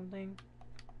 seconds or something.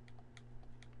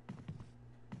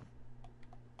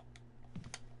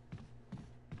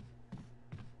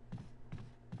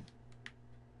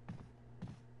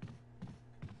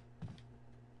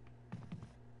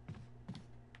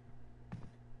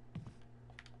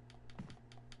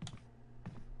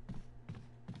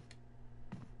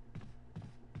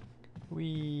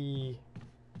 Wee.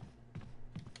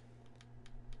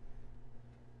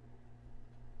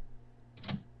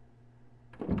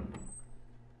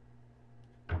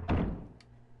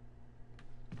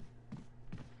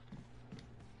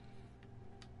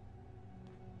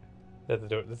 That's the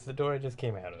door. This is the door I just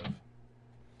came out of.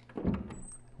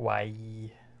 Why?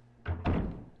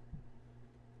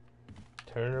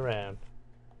 Turn around.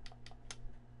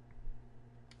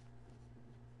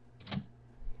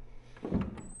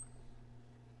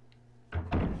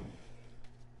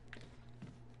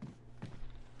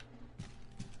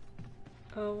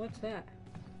 Oh, what's that?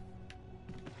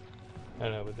 I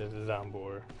don't know, but there's a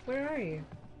zombor. Where are you?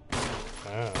 I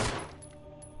don't know.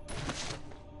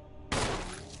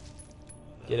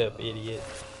 Get up, idiot.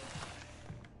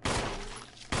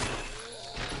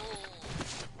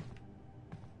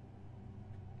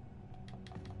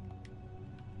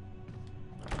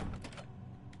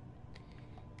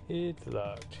 It's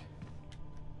locked.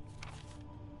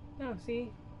 Oh,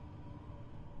 see?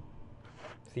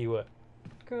 See what?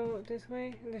 Go this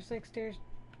way, and there's like stairs.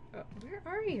 Oh, where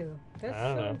are you? That's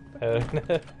I don't so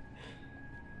know.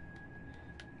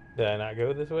 Did I not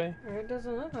go this way? Or it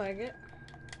doesn't look like it.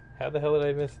 How the hell did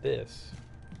I miss this?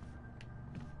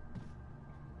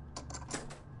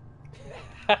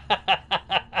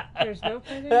 There's no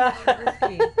further use for this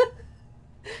key.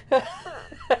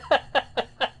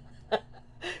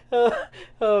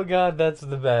 Oh god, that's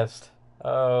the best.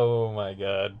 Oh my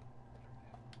god.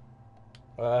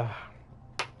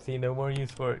 See, no more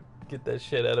use for it. Get that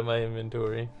shit out of my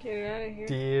inventory. Get it out of here.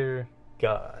 Dear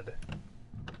God.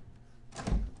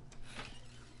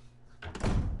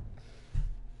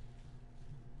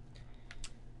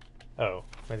 Oh,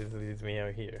 that just leaves me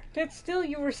out here. That's still,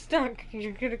 you were stuck.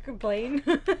 You're gonna complain?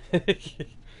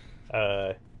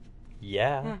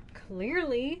 Yeah.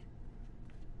 Clearly.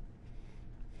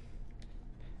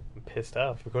 I'm pissed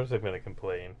off. Of course I'm gonna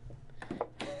complain.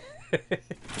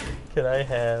 Can I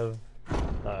have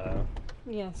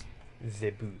Yes.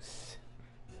 Zebus?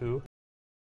 Who?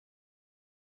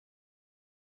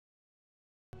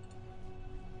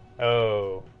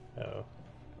 Oh. Oh.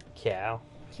 Cal.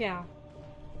 Cow.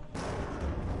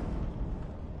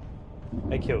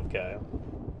 I killed Kyle.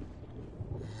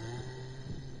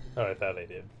 Oh, I thought I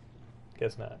did.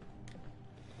 Guess not.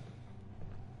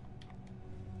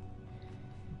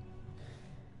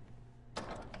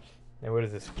 Now what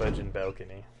is this fudging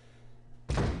balcony?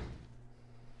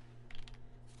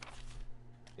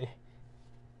 Yeah.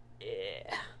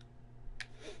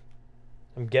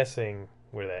 I'm guessing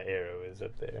where that arrow is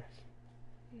up there.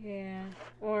 Yeah.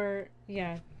 Or,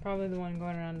 yeah, probably the one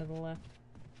going around to the left.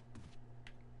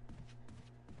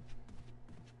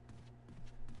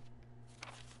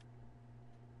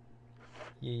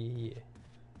 Yeah.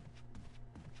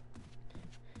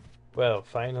 Well,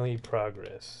 finally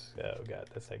progress. Oh god,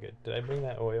 that's not good. Did I bring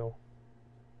that oil?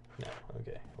 No,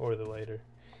 okay. Or the lighter.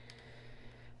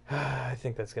 I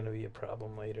think that's gonna be a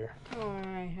problem later. Oh,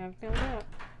 I have found out.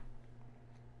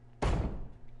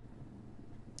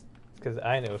 It's because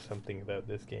I know something about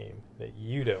this game that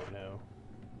you don't know.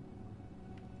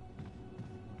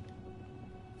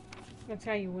 That's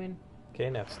how you win. Okay,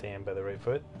 now stand by the right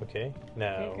foot. Okay,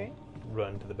 now Okay, great.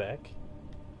 run to the back.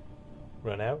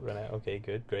 Run out, run out. Okay,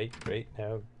 good, great, great.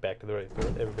 Now back to the right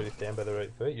foot. Everybody stand by the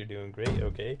right foot. You're doing great.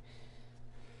 Okay.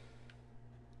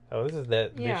 Oh, this is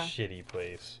this Yeah. shitty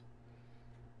place.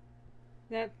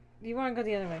 That you want to go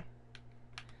the other way.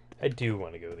 I do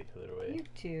want to go the other way. You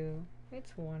too.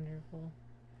 It's wonderful.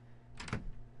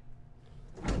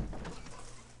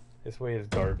 This way is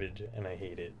garbage, and I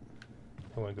hate it.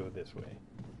 I want to go this way.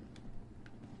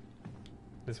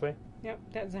 This way? Yep,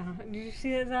 that zombie. Did you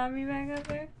see that zombie back up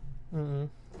there? Mm-mm.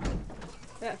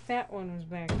 That fat one was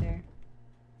back there.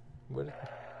 What?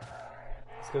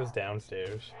 This goes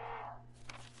downstairs.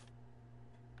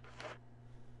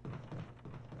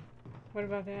 What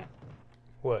about that?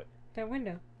 What? That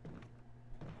window.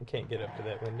 I can't get up to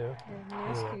that window. I'm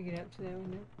asking you to get up to that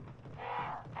window.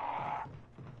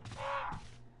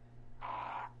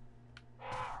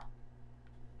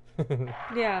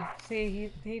 Yeah, see,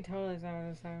 he totally saw what I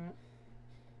was talking about.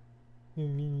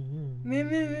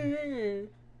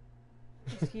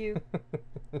 It's you.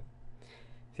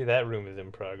 See, that room is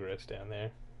in progress down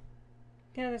there.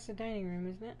 Yeah, that's the dining room,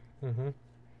 isn't it? Mm-hmm.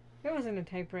 There wasn't a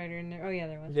typewriter in there. Oh, yeah,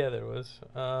 there was. Yeah, there was.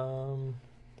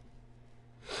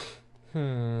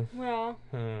 Well.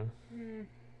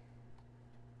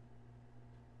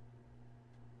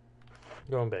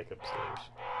 Going back upstairs.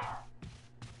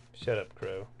 Shut up,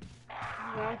 Crow.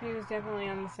 Well, he was definitely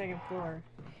on the second floor.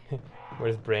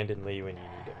 Where's Brandon Lee when you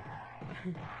need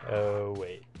him? Oh,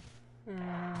 wait.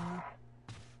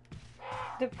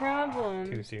 The problem...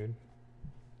 Too soon?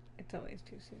 It's always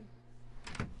too soon.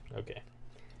 Okay.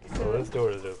 So Well, this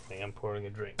door is opening. I'm pouring a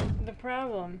drink. the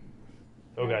problem...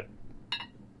 Oh, God.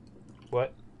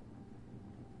 What?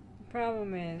 The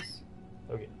problem is...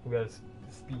 Okay, we got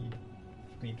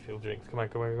speed-filled drinks. Come on,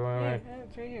 come on, come on. Yeah,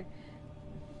 it's right here.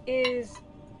 Is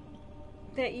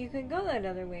that you can go that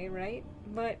other way, right?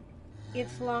 But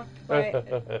it's locked by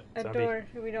a Zombie. door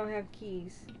we don't have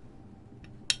keys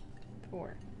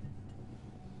for.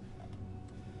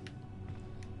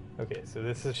 Okay, so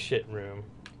this is shit room.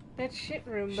 That's shit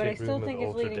room, but I Shit still room of think it's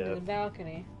ultra leading to the death.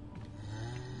 balcony.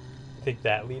 Think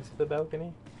that leads to the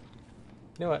balcony?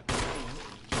 You know what?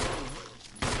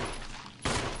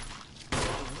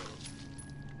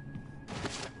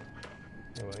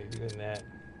 Oh, while you're doing that.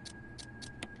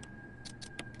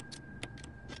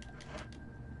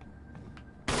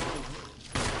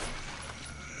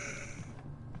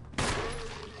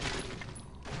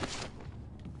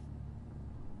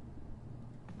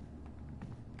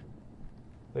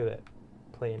 Look at that.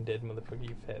 Playing dead motherfucker,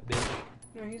 you fat bitch.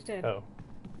 No, he's dead. Oh.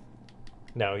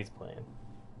 No, he's playing.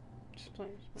 Just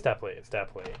playing. Stop playing, stop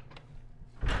playing.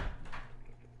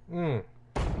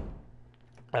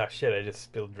 Oh shit, I just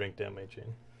spilled drink down my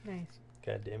chin. Nice.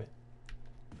 God damn it.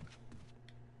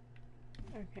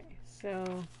 Okay,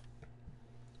 so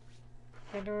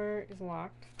that door is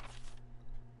locked.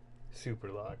 Super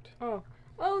locked. Oh,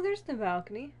 there's the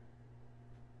balcony.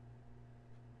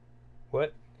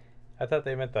 What? I thought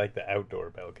they meant like the outdoor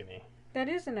balcony. That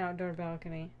is an outdoor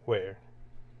balcony. Where?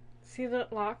 See the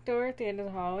locked door at the end of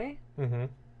the hallway? Mm-hmm.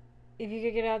 If you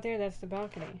could get out there, that's the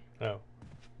balcony. Oh.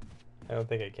 I don't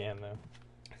think I can though.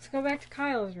 Let's go back to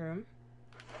Kyle's room.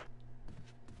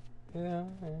 Yeah,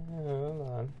 hold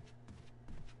on.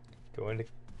 Go into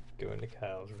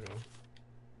Kyle's room.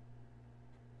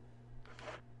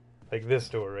 Like this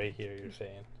door right here, you're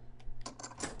saying.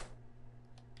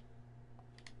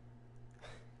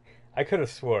 I could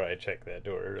have swore I checked that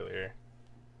door earlier.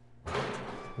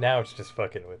 Now it's just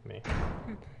fucking with me.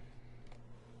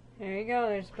 There you go,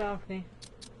 there's the balcony.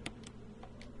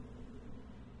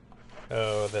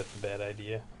 Oh, that's a bad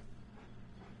idea.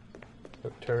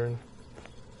 Oh, turn.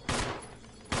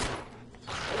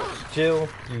 Jill,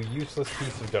 you useless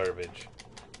piece of garbage.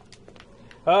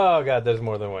 Oh god, there's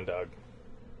more than one dog.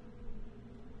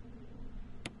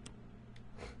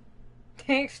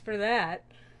 Thanks for that.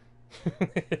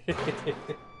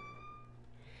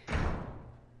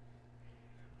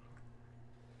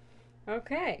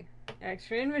 Okay.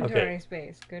 Extra inventory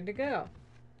space. Good to go.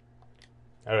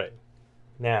 Alright.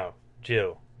 Now,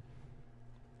 Jill.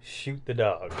 Shoot the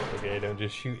dog. Okay, don't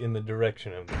just shoot in the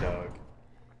direction of the dog.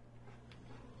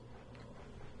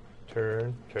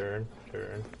 Turn, turn,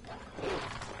 turn.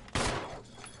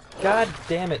 God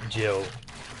damn it, Jill.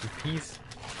 You piece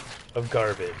of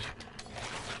garbage.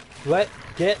 What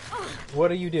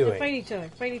are you doing? To fight each other.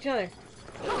 Fight each other.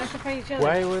 Not to fight each other.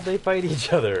 Why would they fight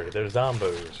each other? They're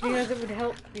zombos. Because it would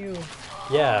help you.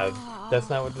 Yeah, that's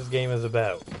not what this game is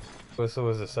about. So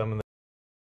was to summon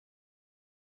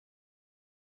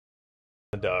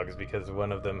the dogs because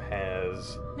one of them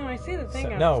has... No, I see the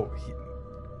thing.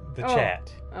 The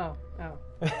chat. Oh.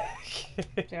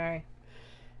 Sorry.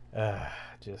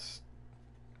 Just...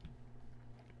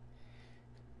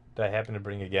 Did I happen to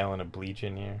bring a gallon of bleach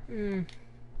in here?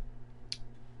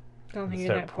 Don't think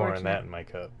Start pouring that in my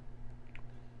cup.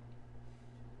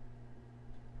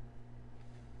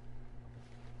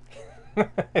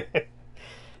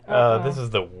 This is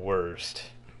the worst.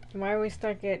 Why are we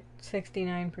stuck at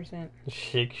 69%?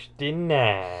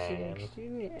 69.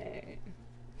 69.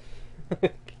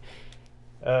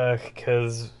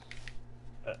 Because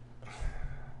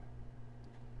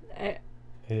it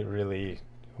really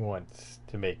wants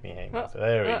to make me hang. So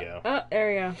there we go. Oh, there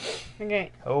we go.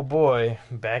 Okay. Oh boy,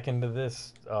 back into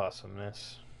this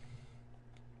awesomeness.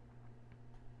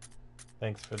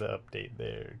 Thanks for the update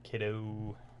there,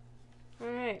 kiddo.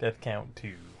 Alright. Death count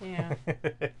 2. Yeah.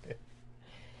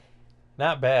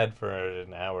 Not bad for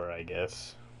an hour, I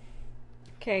guess.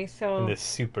 Okay, so... In this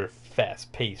super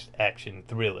fast-paced action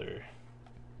thriller.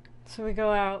 So we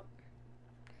go out.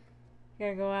 You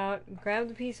gotta go out, grab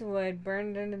the piece of wood,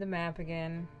 burn it into the map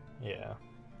again. Yeah.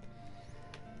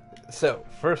 So,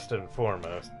 first and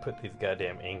foremost, put these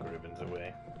goddamn ink ribbons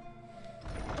away.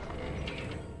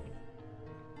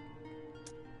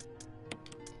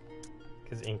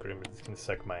 Because ink ribbons can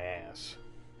suck my ass.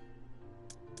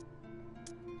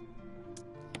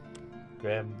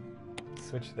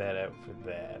 Switch that out for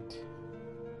that.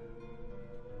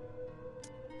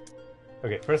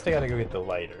 Okay, first I gotta go get the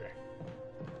lighter.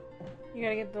 You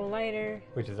gotta get the lighter.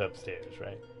 Which is upstairs,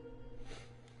 right?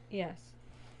 Yes.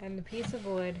 And the piece of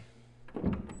wood.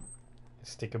 A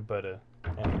stick of butter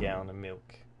and a gallon of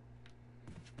milk.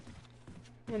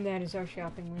 And that is our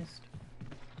shopping list.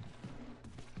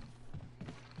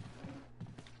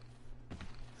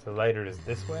 So lighter is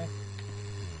this way?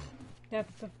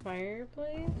 That's the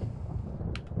fireplace?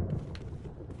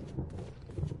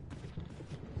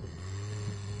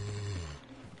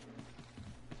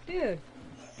 Dude.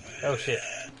 Oh shit.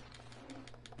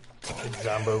 It's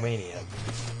Zombomania.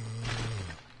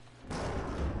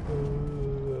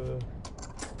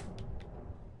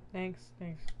 Thanks,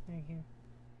 thank you.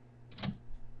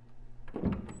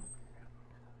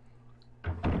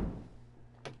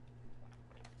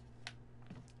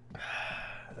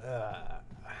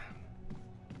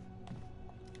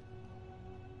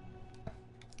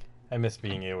 I miss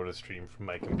being able to stream from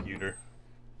my computer.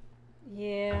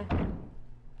 Yeah.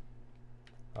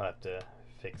 I'll have to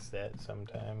fix that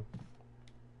sometime.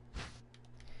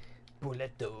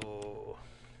 Bulletto.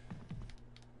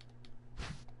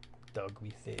 Dog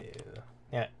we sell.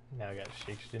 Yeah, now I got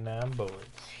 69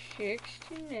 bullets.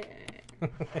 69.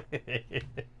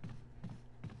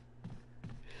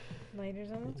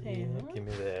 Lighters on the table. Yeah, give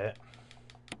me that.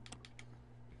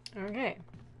 Okay.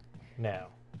 Now,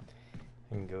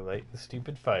 I can go light the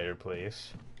stupid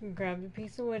fireplace. Grab the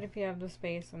piece of wood if you have the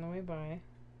space on the way by.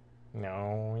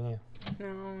 No, yeah.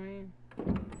 No.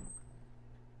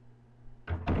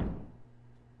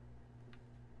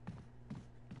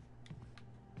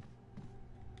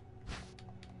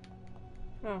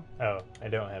 Oh. Oh, I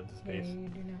don't have the space. No, you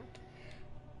do not.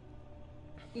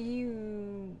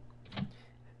 You...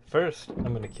 First,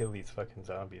 I'm gonna kill these fucking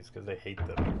zombies because I hate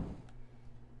them.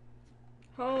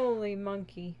 Holy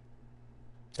monkey.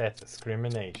 That's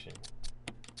discrimination.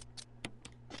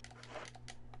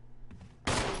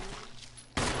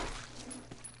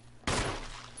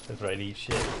 That's right, eat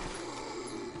shit.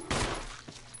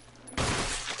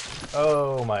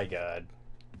 Oh my god.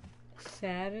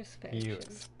 Satisfaction. You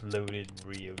exploded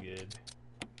real good.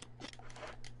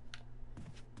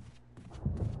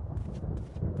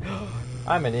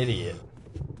 I'm an idiot.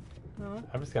 Oh.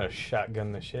 I'm just gonna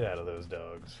shotgun the shit out of those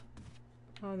dogs.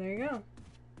 Oh, there you go.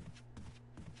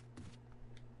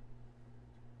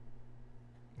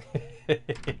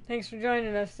 Thanks for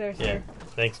joining us there, sir. Yeah,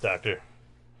 thanks, Doctor.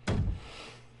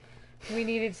 We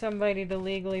needed somebody to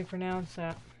legally pronounce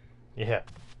that. Yeah.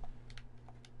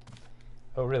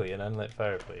 Oh, really? An unlit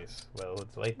fireplace? Well,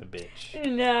 let's light the bitch.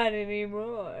 Not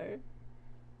anymore.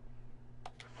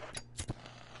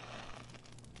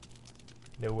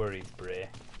 No worries, Bray.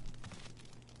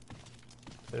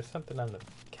 There's something on the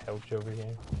couch over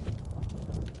here.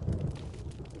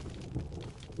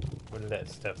 What is that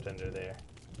stuffed under there?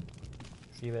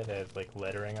 See that it has like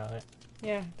lettering on it?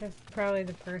 Yeah, that's probably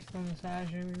the personal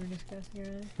massager we were discussing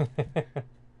earlier.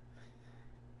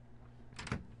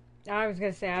 I was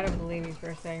gonna say I don't believe you for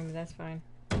a second, but that's fine.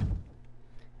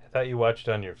 I thought you watched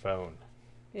on your phone.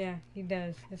 Yeah, he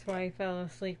does. That's why he fell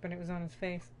asleep when it was on his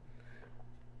face.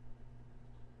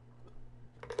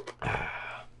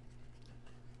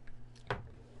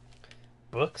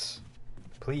 Books?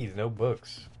 Please, no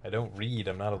books. I don't read.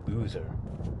 I'm not a loser.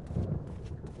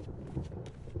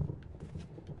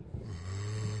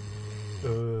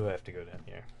 Oh, I have to go down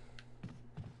here.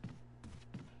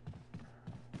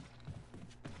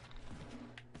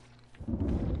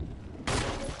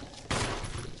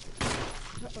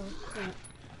 Uh-oh. Yeah.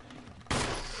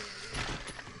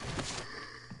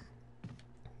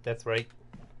 That's right.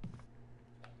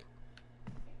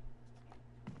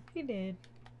 He did.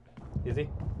 Is he?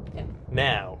 Yeah.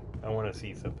 Now, I want to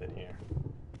see something here.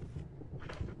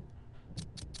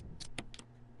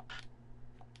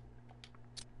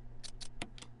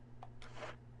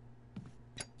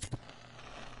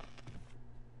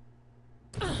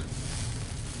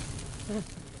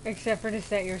 Except for to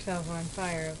set yourself on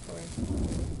fire, of course.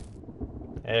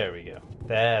 There we go.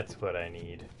 That's what I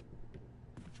need.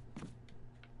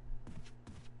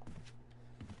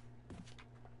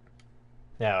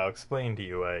 Now, I'll explain to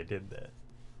you why I did that.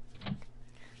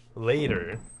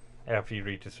 Later, after you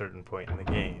reach a certain point in the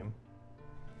game,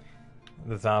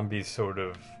 the zombies sort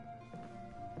of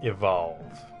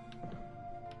evolve.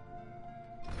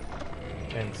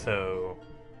 And so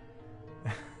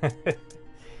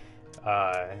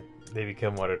they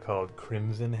become what are called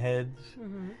crimson heads.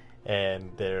 Mm-hmm.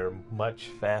 And they're much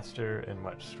faster and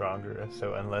much stronger.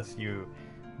 So unless you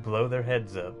blow their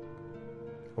heads up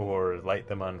or light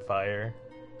them on fire,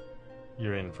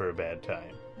 you're in for a bad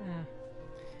time. Yeah.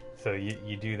 So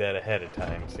you do that ahead of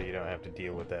time so you don't have to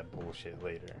deal with that bullshit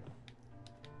later.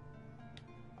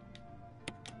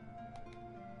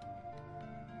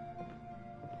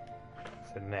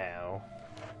 So now...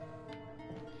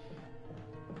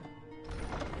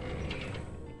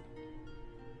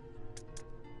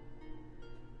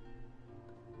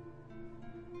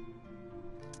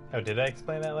 Oh, did I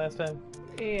explain that last time?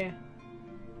 Yeah.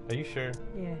 Are you sure?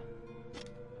 Yeah.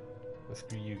 Well,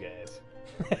 screw you guys.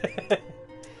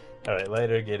 Alright,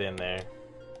 later, get in there.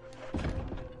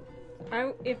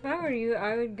 If I were you,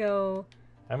 I would go.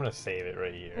 I'm gonna save it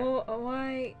right here. Well,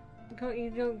 why you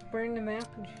don't burn the map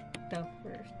and stuff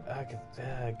first?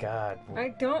 God. I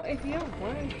don't. If you don't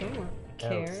want to, don't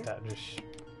care. No, stop.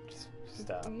 Just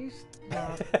stop. You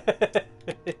stop.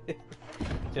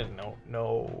 Just no.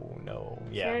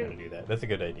 Yeah, I'm gonna do that. That's a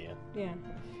good idea. Yeah.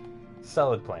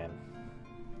 Solid plan.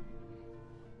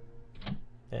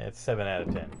 Yeah, it's 7 out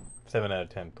of 10. 7 out of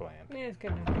 10 plan. Yeah, it's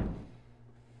good enough.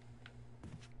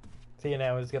 See,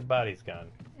 now his body's gone.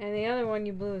 And the other one,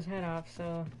 you blew his head off,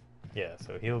 so. Yeah,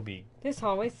 so he'll be This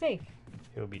hallway's safe.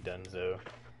 donezo.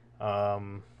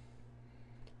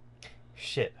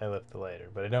 Shit, I left the lighter,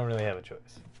 but I don't really have a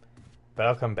choice. But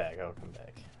I'll come back.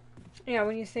 Yeah,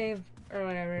 when you save or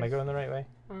whatever. Am I going the right way?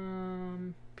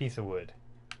 Um. Piece of wood.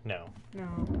 No. No.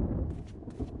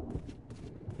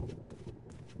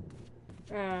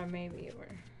 Maybe you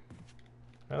were.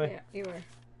 Really? Yeah, you were.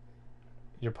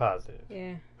 You're positive.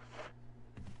 Yeah.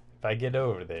 If I get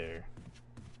over there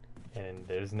and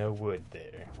there's no wood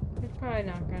there, It's probably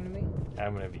not gonna be.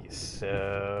 I'm gonna be so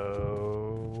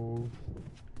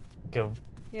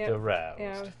aroused.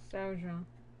 Yeah, I was wrong.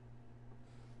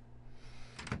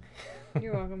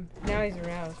 You're welcome. Now he's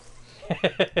aroused.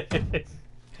 That's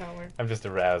how it works. I'm just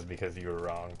aroused because you were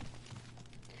wrong.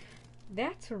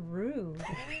 That's rude.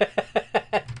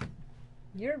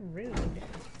 You're rude.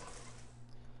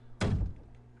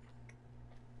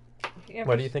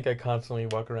 Why do you think I constantly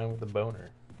walk around with a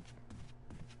boner?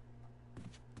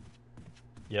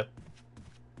 Yep.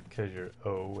 Because you're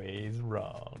always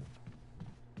wrong.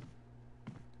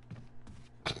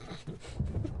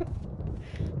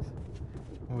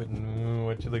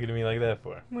 What you looking at me like that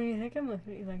for? What do you think I'm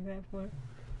looking at you like that for?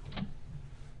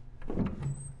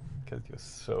 Because you're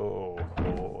so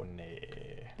horny.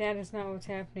 That is not what's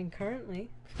happening currently.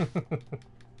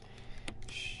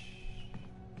 Shh.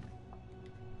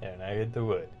 There, now hit the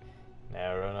wood.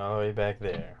 Now run all the way back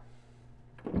there.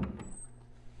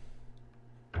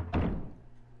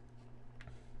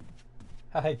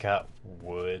 I got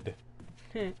wood.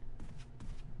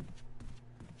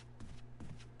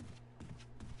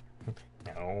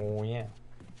 Oh, yeah.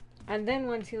 And then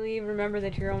once you leave, remember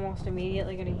that you're almost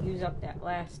immediately going to use up that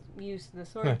last use of the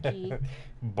sword key.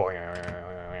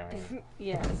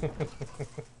 Yes.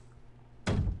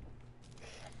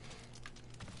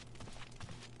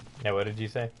 Now, what did you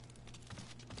say?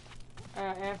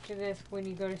 After this, when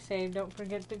you go to save, don't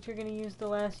forget that you're going to use the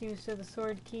last use of the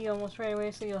sword key almost right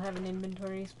away, so you'll have an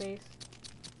inventory space.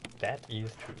 That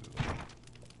is true.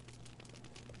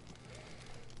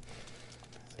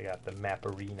 So I got the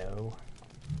Mapperino.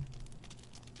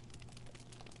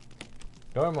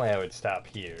 Normally I would stop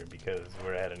here because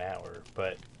we're at an hour,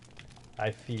 but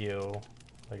I feel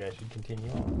like I should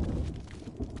continue on.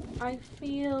 I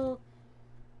feel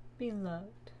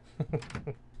beloved.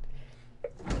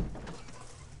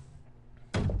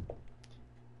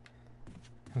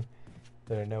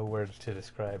 There are no words to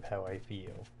describe how I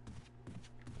feel.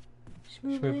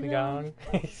 Smoothly gone?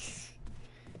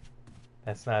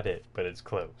 That's not it, but it's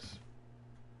close.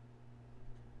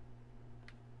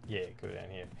 Yeah, go down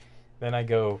here. Then I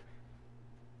go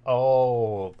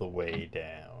all the way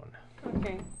down.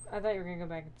 Okay, I thought you were going to go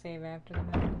back and save after the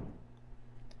map.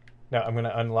 No, I'm going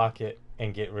to unlock it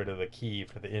and get rid of the key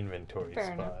for the inventory Fair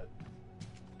spot. enough.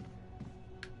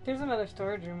 There's another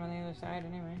storage room on the other side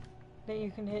anyway that you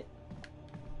can hit.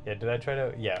 Yeah, did I try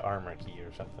to... Yeah, armor key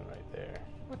or something right there.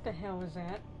 What the hell was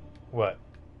that? What?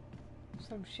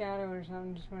 Some shadow or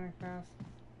something just went across.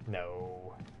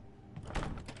 No.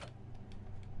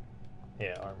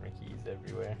 Yeah, armor keys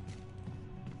everywhere.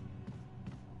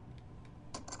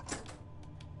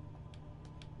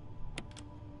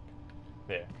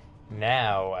 There.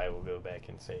 Now I will go back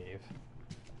and save.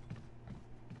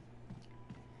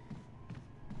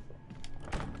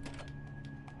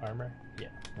 Armor? Yeah,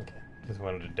 okay. Just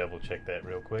wanted to double check that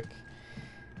real quick.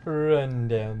 Run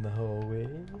down the hallway.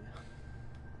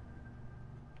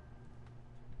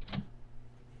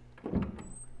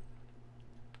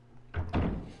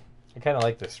 I kind of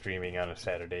like the streaming on a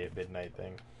Saturday at midnight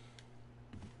thing.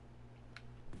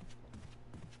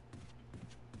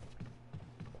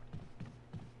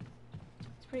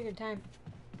 It's a pretty good time.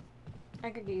 I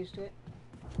could get used to it.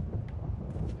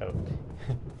 Oh.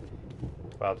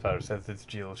 Wildfire says it's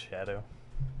Jill's shadow.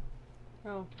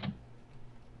 Oh.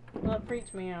 Well, it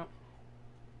freaks me out.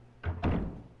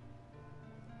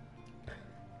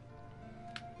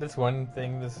 That's one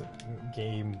thing this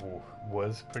game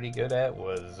was pretty good at,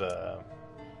 was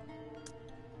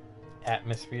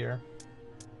atmosphere.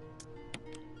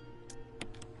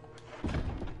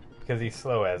 Because these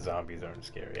slow-ass zombies aren't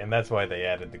scary, and that's why they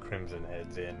added the Crimson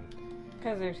Heads in.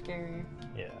 Because they're scary.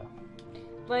 Yeah.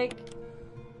 Like,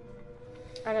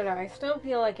 I don't know, I still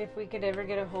feel like if we could ever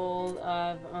get a hold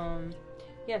of,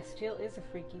 yes, Jill is a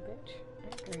freaky bitch. I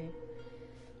agree.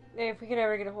 If we could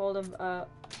ever get a hold of a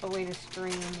way to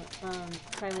stream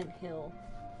Silent Hill.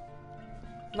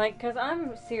 Like, because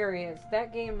I'm serious,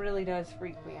 that game really does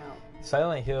freak me out.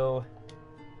 Silent Hill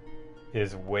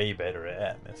is way better at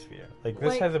atmosphere. Like,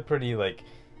 this has a pretty, like,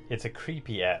 it's a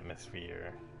creepy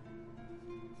atmosphere.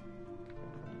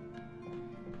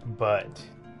 But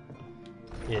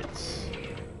it's,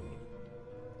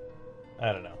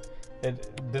 I don't know.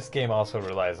 This game also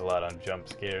relies a lot on jump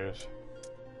scares.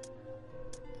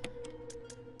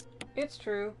 It's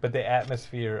true. But the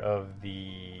atmosphere of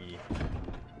the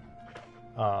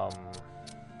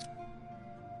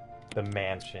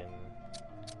mansion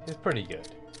is pretty good,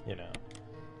 you know.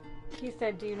 He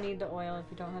said, do you need the oil if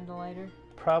you don't have the lighter?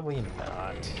 Probably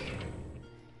not.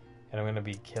 And I'm going to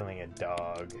be killing a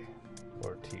dog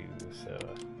or two, so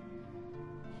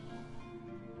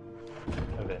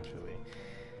eventually.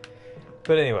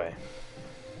 But anyway.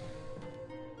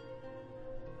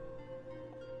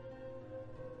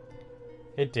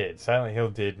 It did. Silent Hill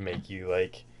did make you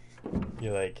like,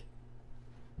 you're like,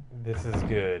 this is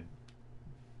good.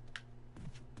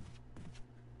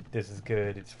 This is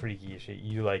good. It's freaky as shit.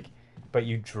 You like, but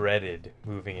you dreaded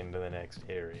moving into the next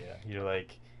area. You're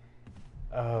like,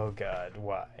 oh god,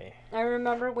 why? I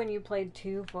remember when you played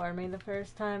 2 for me the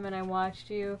first time and I watched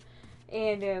you,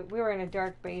 and we were in a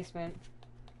dark basement.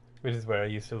 Which is where I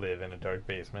used to live, in a dark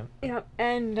basement. Yeah,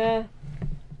 and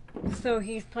so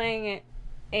he's playing it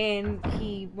and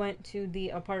he went to the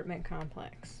apartment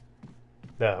complex.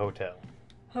 The hotel.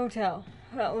 Hotel.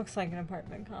 That looks like an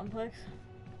apartment complex.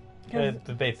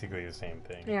 It's basically the same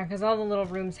thing. Yeah, because all the little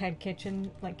rooms had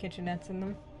kitchenettes in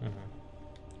them. Mm-hmm.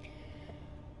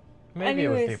 Maybe it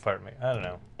was the apartment. I don't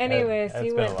know. Anyways,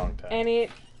 it's been a long time. And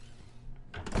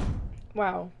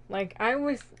wow. Like, I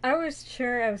was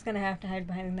sure I was going to have to hide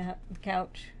behind the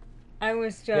couch. I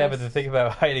was just... Yeah, but the thing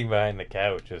about hiding behind the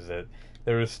couch is that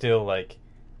there was still, like,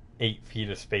 8 feet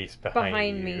of space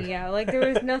behind you. me, yeah. Like,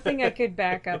 there was nothing I could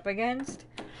back up against.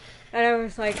 And I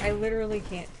was like, I literally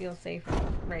can't feel safe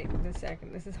right this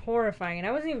second. This is horrifying. And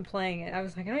I wasn't even playing it. I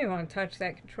was like, I don't even want to touch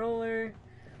that controller.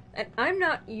 And I'm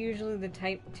not usually the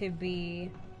type to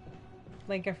be,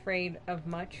 like, afraid of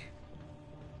much.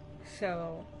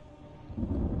 So,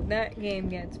 that game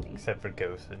gets me. Except for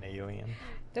Ghosts and Aliens.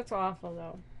 That's awful,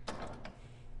 though.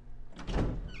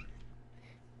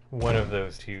 One of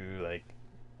those two, like,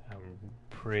 I'm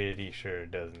pretty sure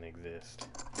doesn't exist.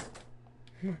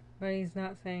 But he's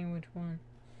not saying which one.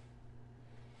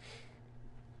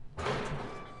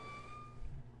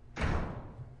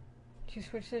 Did you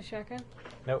switch to the shotgun?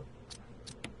 Nope.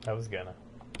 I was gonna.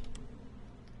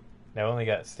 I only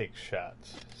got 6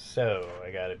 shots, so I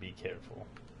gotta be careful.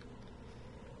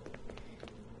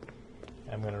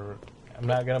 I'm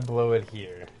not gonna blow it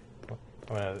here. I'm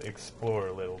gonna explore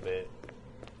a little bit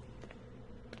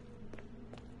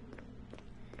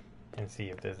and see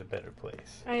if there's a better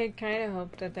place. I had kind of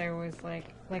hoped that there was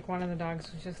like one of the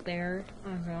dogs was just there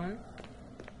on his own.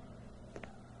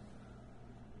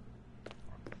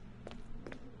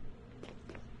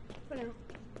 But no.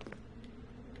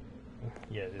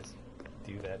 Yeah, just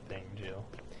do that thing, Jill.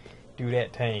 Do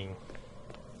that thing.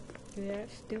 Do that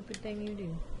stupid thing you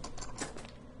do.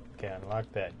 Okay,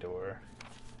 unlock that door.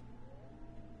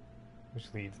 Which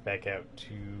leads back out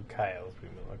to Kyle's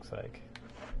room, it looks like.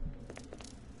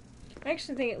 I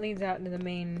actually think it leads out into the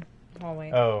main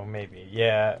hallway. Oh, maybe.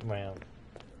 Yeah, well...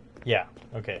 Yeah,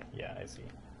 okay, yeah, I see.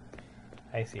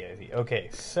 I see. Okay,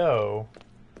 so...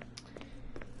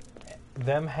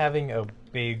 them having a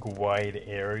big, wide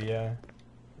area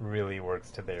really works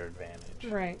to their advantage.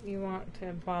 Right, you want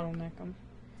to bottleneck them.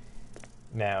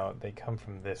 Now, they come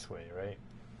from this way, right?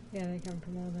 Yeah, they come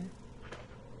from over there.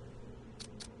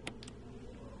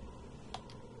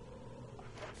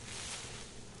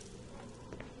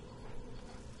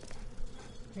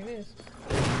 Here it is.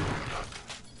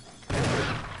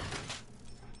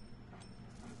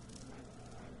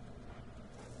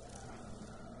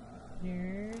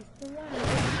 Here's the light.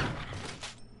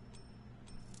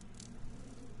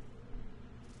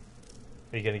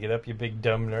 Are you gonna get up, you big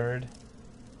dumb nerd?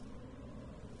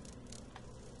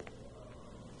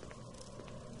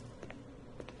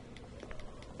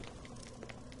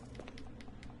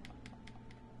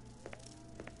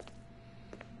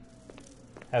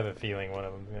 I have a feeling one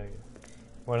of them's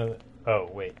gonna get... Oh,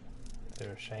 wait. Is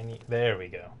there a shiny... There we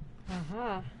go.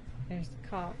 Aha. There's the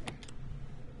cop.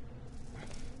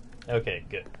 Okay,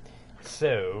 good.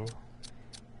 So...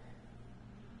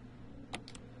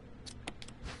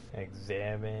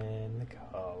 examine the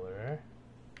collar.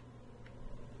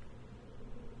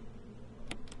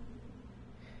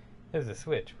 There's a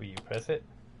switch. Will you press it?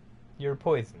 You're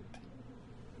poisoned.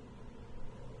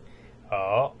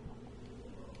 Oh.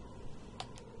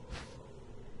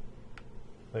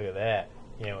 Look at that.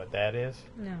 You know what that is?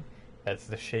 No. That's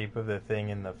the shape of the thing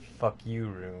in the fuck you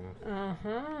room.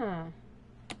 Uh-huh.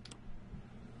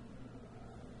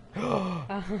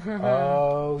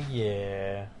 Oh,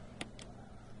 yeah.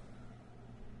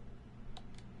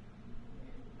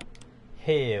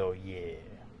 Hell yeah.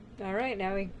 Alright,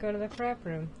 now we go to the prep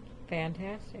room.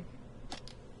 Fantastic.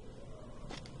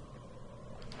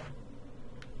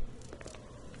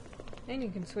 And you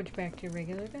can switch back to your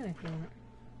regular gun if you want.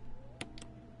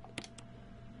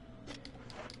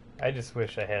 I just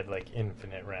wish I had, like,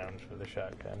 infinite rounds for the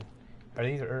shotgun. Are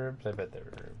these herbs? I bet they're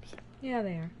herbs. Yeah,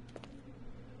 they are.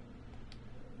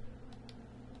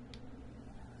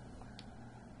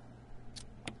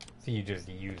 So you just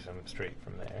use them straight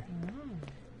from there. Oh.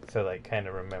 So, like, kind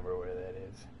of remember where that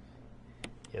is.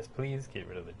 Yes, please. Get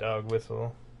rid of the dog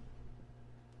whistle.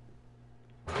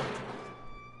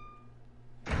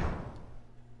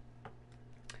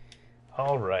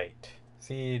 Alright.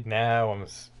 See, now I'm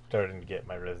starting to get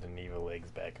my Resident Evil legs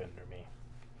back under me.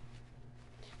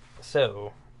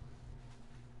 So,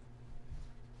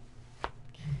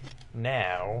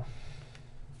 now,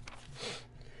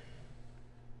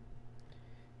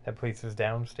 that place is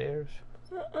downstairs?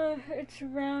 It's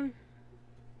around.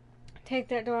 Take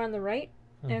that door on the right,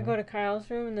 and go to Kyle's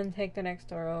room, and then take the next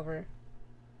door over.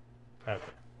 Okay.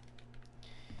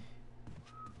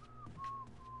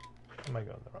 Am I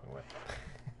going the wrong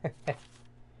way?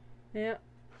 Yeah.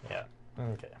 Yeah.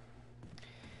 Okay.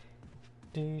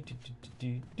 Do do do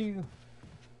do do.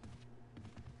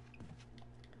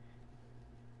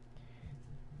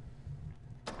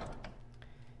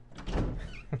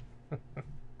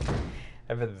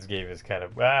 I bet this game is kind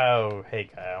of... Wow! Hey,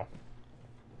 Kyle.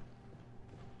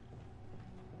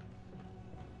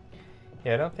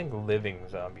 Yeah, I don't think living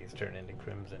zombies turn into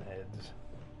crimson heads.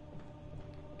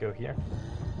 Go here.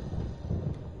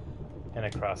 And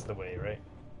across the way, right?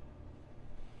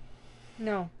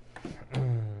 No.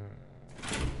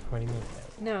 What do you mean?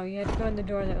 No, you had to go in the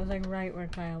door that was like right where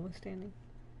Kyle was standing.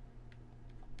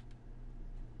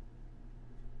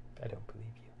 I don't believe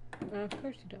you. Of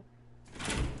course you don't.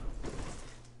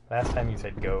 Last time you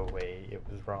said go away, it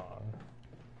was wrong.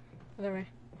 Other way.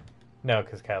 No,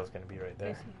 because Kyle's going to be right I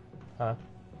there. see. Huh?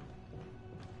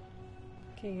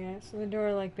 Okay, yeah, so the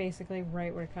door like basically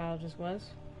right where Kyle just was.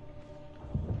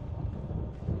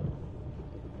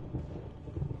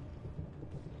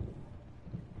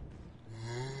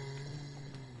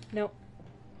 Nope.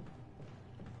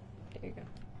 There you go.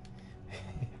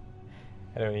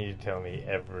 I don't need you to tell me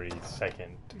every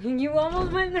second. You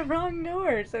almost went in the wrong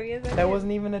door, so yes, I That did.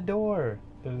 wasn't even a door.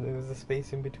 There was a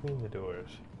space in between the doors.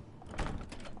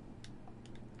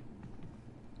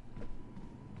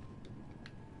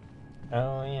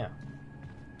 Oh, yeah.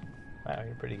 Wow,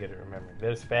 you're pretty good at remembering.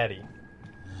 There's Fatty.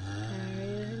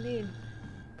 Yes, indeed.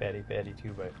 Fatty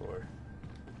 2x4.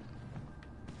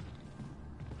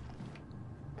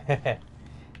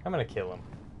 I'm gonna kill him.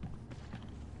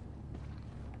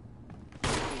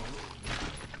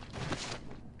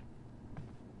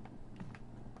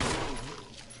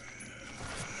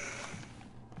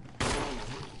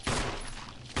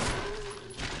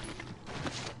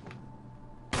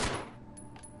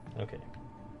 Okay.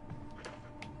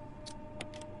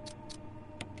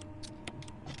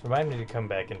 Remind me to come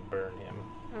back and burn him.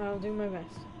 I'll do my best.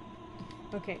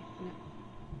 Okay,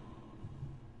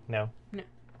 No? No.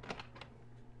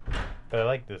 But I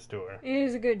like this door. It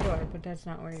is a good door, but that's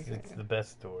not where you're It's going. the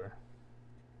best door.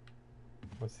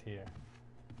 What's here?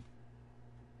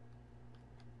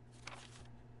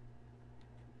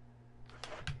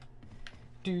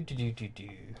 Do.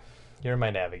 You're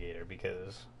my navigator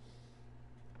because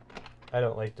I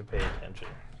don't like to pay attention.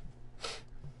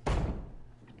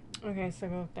 Okay, so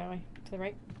go that way. To the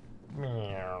right.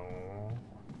 Meow.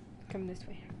 Come this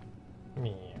way.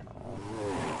 Meow.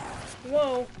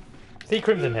 Whoa! See,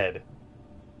 Crimson Head.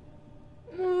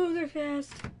 Ooh, they're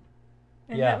fast.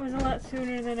 And Yeah. that was a lot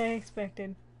sooner than I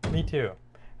expected. Me too.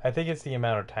 I think it's the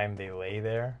amount of time they lay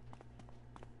there.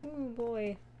 Ooh,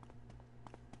 boy.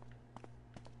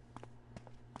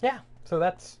 Yeah, so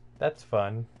that's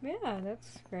fun. Yeah,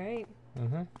 that's great.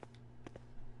 Mm-hmm.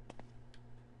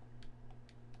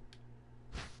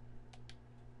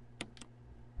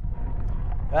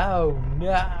 Oh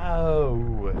no!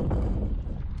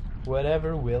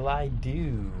 Whatever will I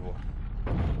do?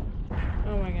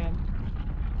 Oh my god.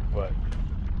 What?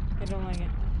 I don't like it.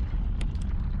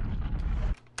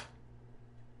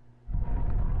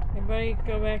 Everybody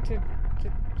go back to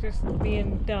just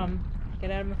being dumb. Get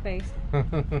out of my face.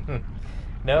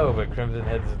 No, but Crimson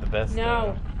Heads is the best.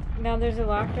 No. Now there's a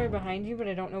locked door behind you, but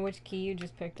I don't know which key you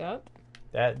just picked up.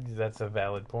 That's a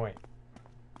valid point.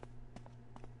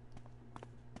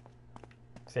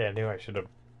 See, I knew I should have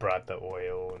brought the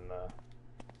oil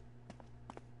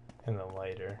and the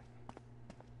lighter.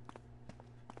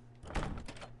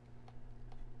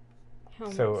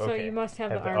 So okay. You must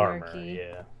have the the armor key.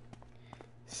 Yeah.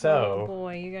 So. Oh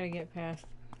boy, you gotta get past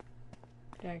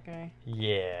that guy.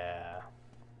 Yeah.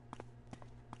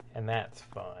 And that's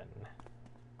fun.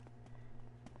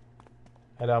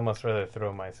 I'd almost rather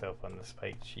throw myself on the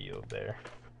spiked shield there.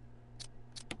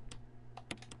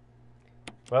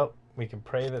 Well, we can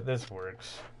pray that this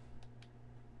works.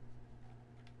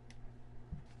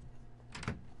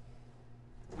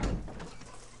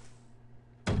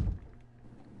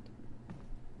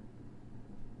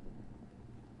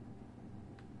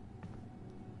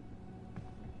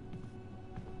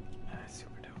 I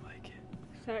super don't like it.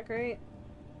 Is that great?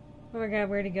 Oh my god,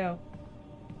 where'd he go?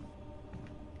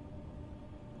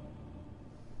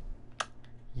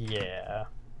 Yeah.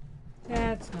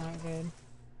 That's not good.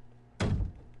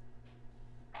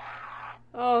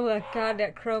 Oh my god,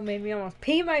 that crow made me almost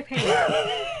pee my pants.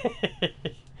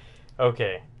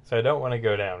 Okay, so I don't want to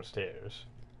go downstairs.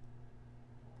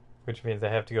 Which means I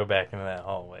have to go back into that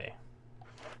hallway.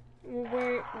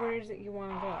 Well, where is it you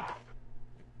want to go?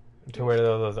 To where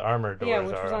those armor doors Yeah,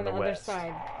 which are was on the other west.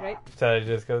 side, right? So I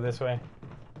just go this way?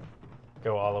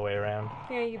 Go all the way around?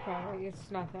 Yeah, you probably.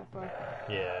 It's not that far.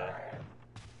 Yeah.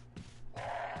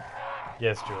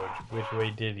 Yes, George. Which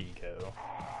way did he go?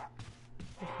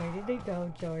 Which way did they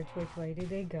go, George? Which way did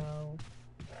they go?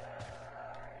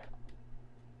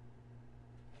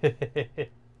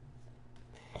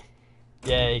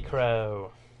 Yay,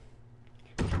 crow.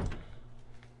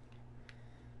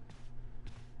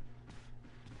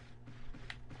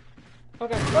 Oh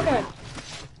god, oh god!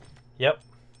 Yep.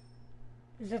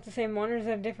 Is that the same one or is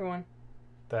that a different one?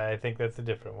 I think that's a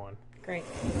different one. Great.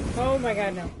 Oh my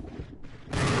god, no.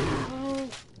 Oh.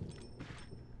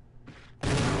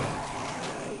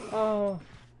 Oh.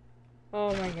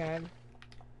 Oh my god.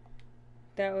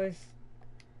 That was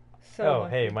so Oh,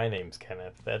 lucky. hey, my name's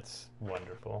Kenneth. That's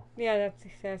wonderful. Yeah,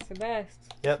 that's the best.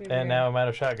 Yep, Super and good. now I'm out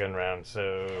of shotgun rounds,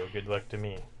 so good luck to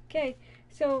me. Okay,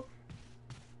 so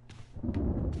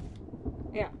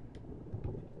yeah.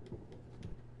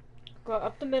 Go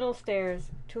up the middle stairs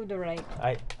to the right.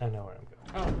 I know where I'm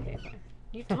going. Oh, okay, fine.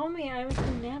 You told me I was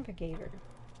the navigator.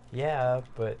 Yeah,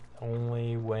 but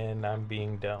only when I'm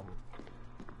being dumb.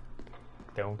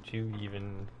 Don't you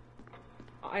even...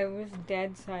 I was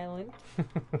dead silent.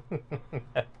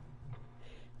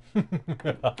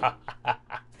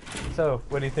 So,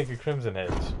 what do you think of Crimson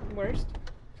Heads? Worst.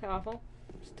 It's awful.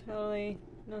 It's totally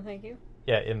no thank you.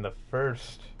 Yeah, in the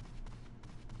first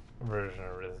version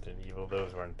of Resident Evil,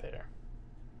 those weren't there.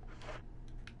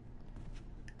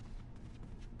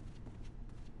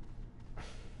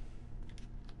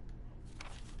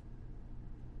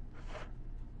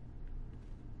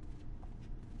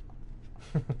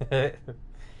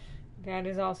 That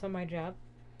is also my job.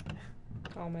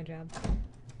 All my jobs.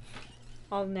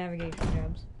 All the navigation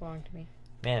jobs belong to me.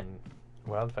 Man,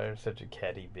 Wildfire's such a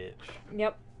catty bitch.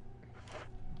 Yep.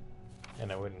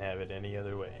 And I wouldn't have it any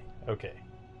other way. Okay.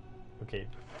 Okay,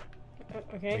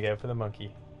 Okay. look out for the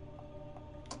monkey.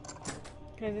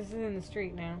 Because this is in the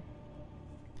street now.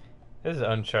 This is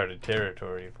uncharted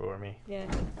territory for me. Yeah.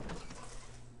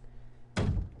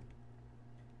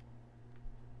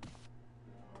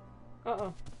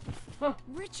 Uh-oh. Oh,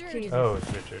 Richard, Jesus. Oh,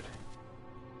 it's Richard.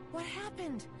 what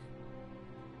happened?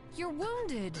 You're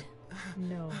wounded.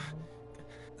 No.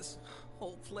 This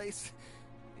whole place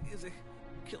is a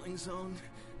killing zone.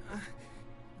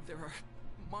 There are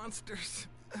monsters.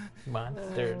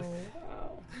 Monstered. Oh,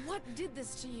 wow. What did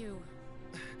this to you?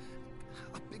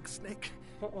 A big snake,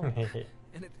 Uh-oh.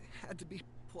 and it had to be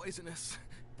poisonous.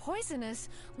 Poisonous?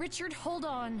 Richard, hold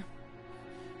on.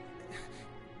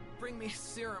 Bring me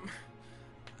serum.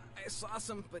 I saw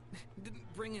some, but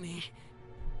didn't bring any.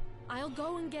 I'll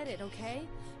go and get it, okay?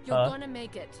 You're Huh? gonna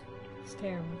make it. It's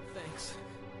terrible. Thanks.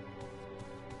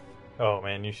 Oh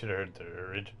man, you should have heard the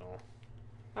original.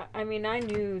 I mean, I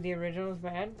knew the original was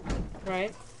bad,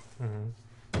 right?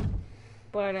 Mm-hmm.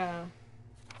 But,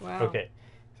 wow. Okay,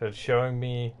 so it's showing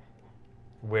me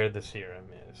where the serum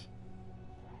is.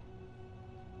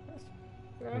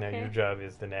 Okay. Now your job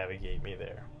is to navigate me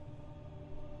there.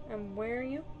 And where are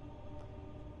you?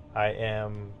 I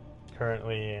am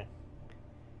currently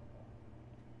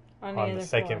On on other the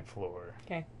second floor.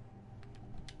 Okay.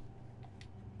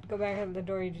 Go back out the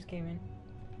door you just came in.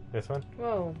 This one?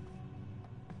 Whoa.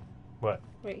 What?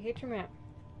 Wait, hit your map.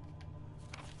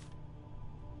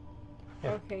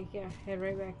 Yeah. Okay, yeah, head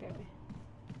right back that way.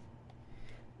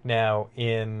 Now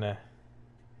in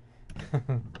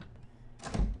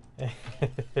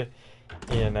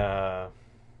in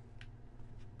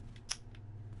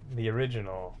the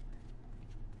original,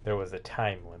 there was a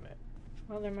time limit.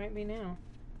 Well, there might be now.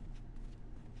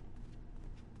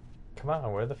 Come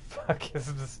on, where the fuck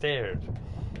is the stairs?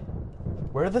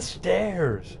 Where are the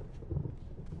stairs?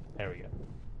 There we go.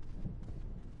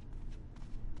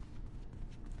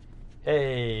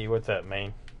 Hey, what's up,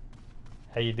 man?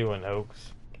 How you doing,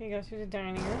 Hoax? Okay, go through the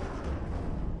dining room.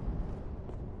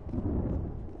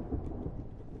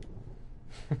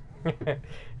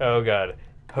 Oh god,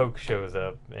 Hoax shows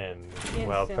up and Instantly.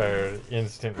 Wildfire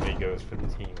instantly goes for the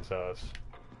team sauce.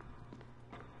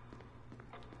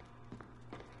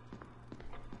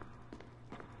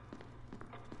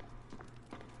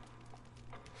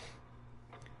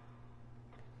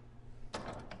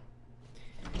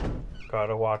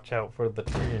 Gotta watch out for the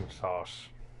team sauce.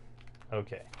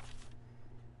 Okay.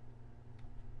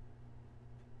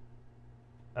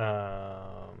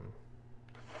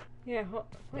 Yeah, wait,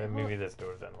 Then maybe this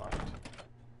door's unlocked.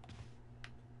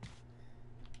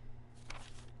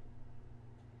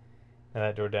 And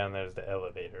that door down there is the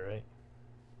elevator, right?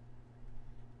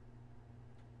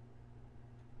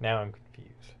 Now I'm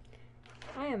confused.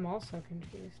 I am also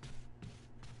confused.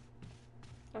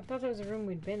 I thought that was a room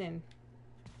we'd been in.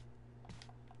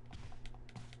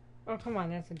 Oh, come on,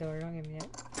 that's a door. Don't give me that.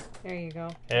 There you go.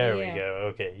 There Yeah. we go.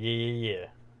 Okay. Yeah.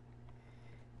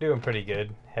 Doing pretty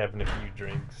good. Having a few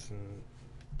drinks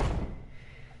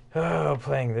and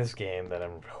playing this game that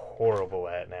I'm horrible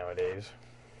at nowadays.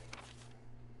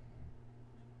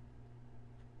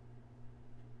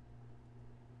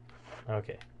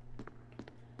 Okay.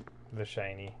 The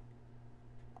shiny.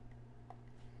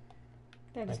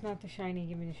 That is not the shiny.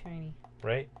 Give me the shiny.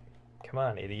 Right? Come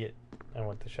on, idiot. I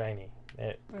want the shiny.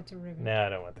 Oh, it's a ribbon. No, I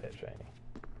don't want that shiny.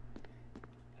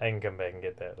 I can come back and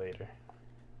get that later.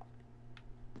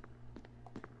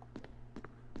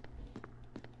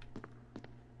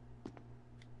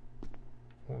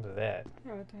 What was that?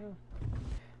 Oh, what the hell?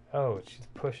 Oh, she's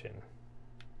pushing.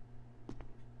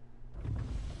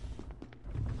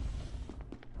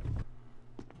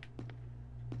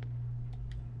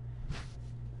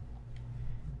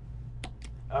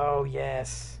 Oh,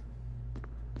 yes.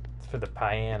 It's for the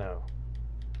piano.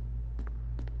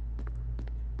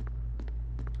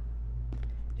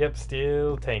 Yep,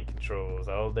 still tank controls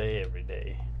all day, every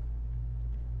day.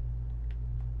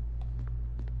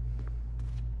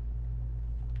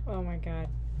 Oh my god.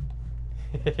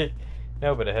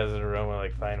 No, but it has an aroma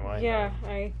like fine wine. Yeah,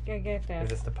 I get that. Is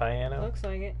this the piano? Looks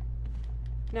like it.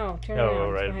 No, turn Oh,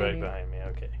 around. right, it's right you. behind me.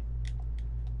 Okay.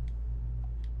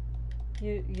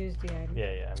 Use the item.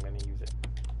 Yeah, I'm gonna use it.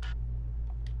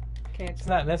 Okay, It's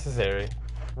not necessary.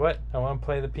 What? I want to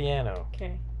play the piano.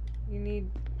 Okay. You need...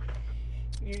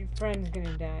 Your friend's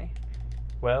gonna die.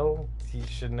 Well, he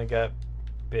shouldn't have got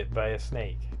bit by a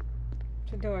snake.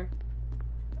 It's a door.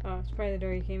 Oh, it's probably the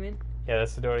door you came in. Yeah,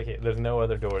 that's the door. There's no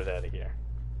other doors out of here.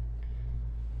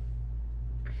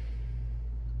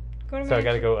 Go to So I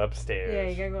gotta mansion. go upstairs. Yeah,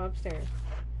 you gotta go upstairs.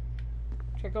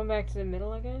 Try going back to the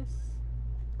middle, I guess.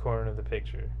 Corner of the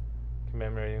picture.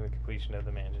 Commemorating the completion of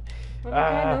the mansion. Oh my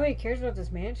god, nobody cares about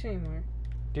this mansion anymore.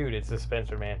 Dude, it's the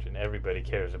Spencer Mansion. Everybody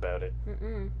cares about it.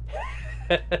 Mm-mm.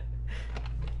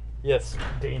 Yes,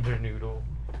 Danger Noodle.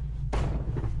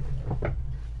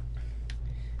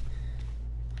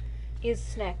 Is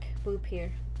snack. Boop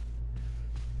here.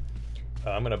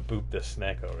 I'm gonna boop the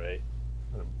snack, alright.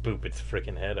 I'm gonna boop its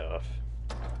freaking head off.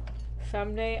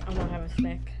 Someday, I'm gonna have a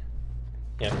snack.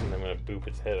 Yep, and I'm gonna boop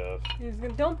its head off.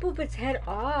 Don't boop its head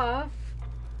off.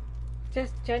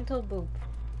 Just gentle boop.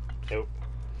 Nope.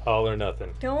 All or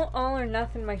nothing. Don't all or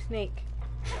nothing my snake.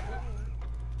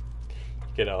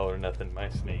 Get all or nothing, my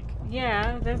snake.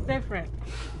 Yeah, that's different.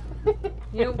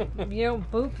 you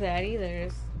don't boop that either.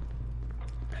 It's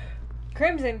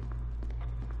Crimson.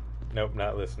 Nope,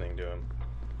 not listening to him.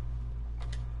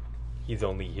 He's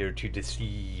only here to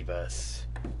deceive us.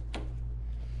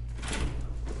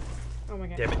 Oh my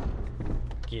god. Damn it.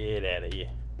 Get out of here.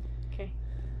 Okay.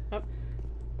 Up.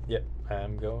 Yep,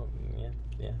 I'm going.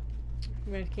 Yeah.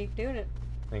 I'm gonna keep doing it.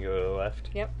 Then go to the left.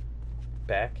 Yep.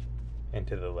 Back and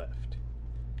to the left.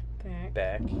 Back.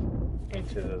 Back and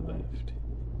to the left.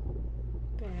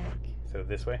 Back. So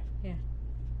this way? Yeah.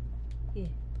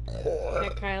 Is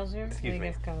that Kyle's room? Excuse I think me.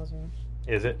 that's Kyle's room.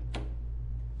 Is it?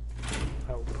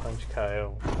 Oh, punch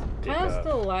Kyle. Dick Kyle's up.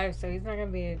 still alive, so he's not gonna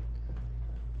be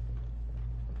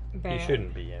a bad. He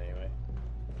shouldn't be anyway.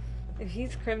 If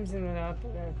he's Crimson without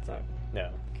that, that'd suck. No.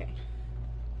 Okay.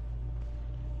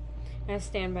 I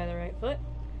stand by the right foot.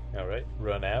 Alright,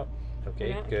 run out. Okay,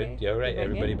 Run out, good. okay. Yeah, alright, Back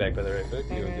everybody in. back by the right foot.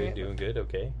 Back Doing by the good, right doing good,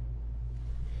 okay.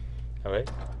 Alright.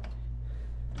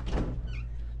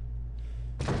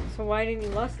 So why didn't you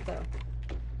lust though?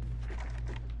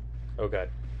 Oh god.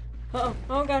 Uh-oh.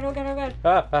 Oh god, oh god, oh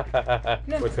god.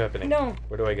 No, What's happening? no.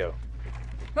 Where do I go?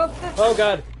 Oh, Oh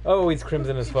god! Oh, he's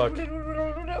crimson as fuck.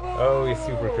 Oh, he's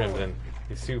super crimson.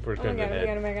 He's super Oh my crimson god, oh my god,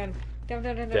 head. oh my god. Down,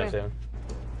 down, down, Down, down. down.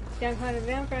 Down, down,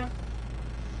 down, down.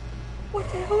 What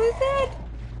the hell is that?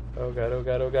 Oh god, oh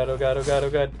god, oh god, oh god, oh god, oh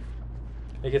god.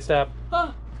 Make it stop.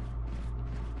 Oh.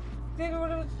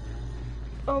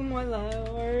 Oh my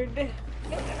lord.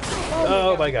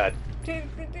 Oh my god.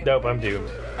 Nope, I'm doomed.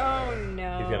 Oh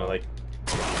no. He's gonna like...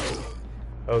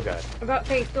 Oh god. About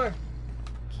face, door.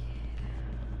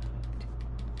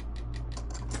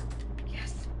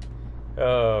 Yes.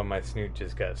 Oh, my snoot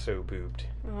just got so booped.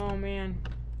 Oh man.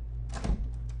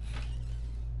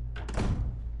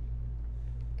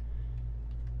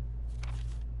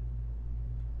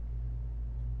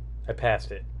 I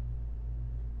passed it.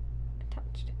 I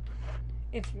touched it.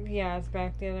 It's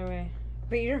back the other way.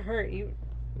 But you're hurt.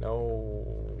 No.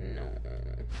 No.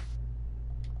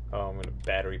 Oh, I'm gonna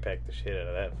battery pack the shit out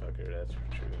of that fucker, that's for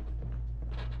true.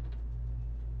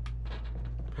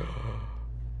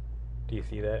 Do you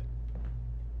see that?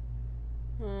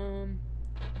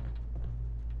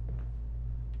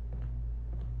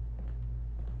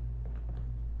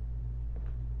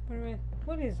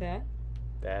 What is that?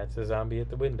 That's a zombie at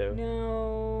the window.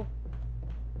 No.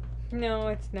 No,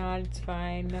 it's not. It's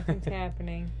fine. Nothing's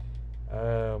happening.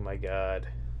 Oh my god.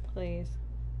 Please.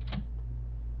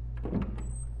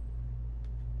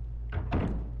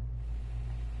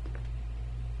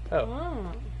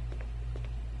 Oh.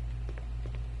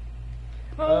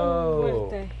 Oh, what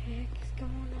the heck is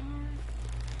going on?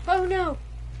 Oh no!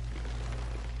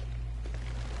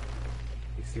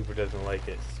 He super doesn't like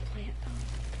it.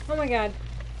 Oh my god.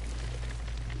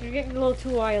 You're getting a little too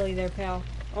wily there, pal.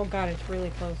 Oh god, it's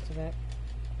really close to that.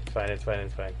 It's fine, it's fine,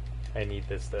 it's fine. I need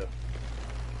this though.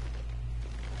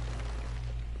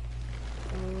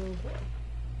 Oh boy.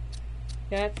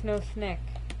 That's no snack.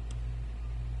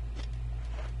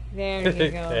 There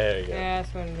you go. There you go.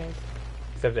 That's what it is.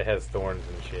 Except it has thorns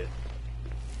and shit.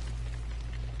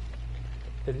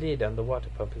 The lid on the water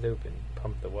pump is open.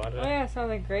 Pump the water. Oh yeah, it sounds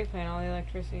like great plan. All the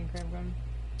electricity and crap going.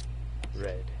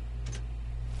 Red.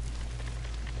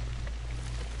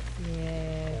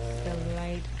 Yes,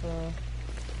 delightful.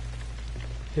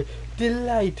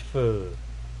 Delightful.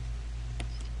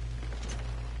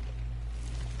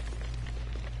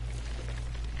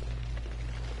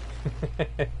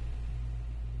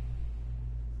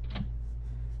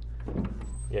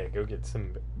 Yeah, go get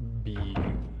some bees.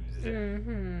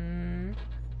 Mm-hmm.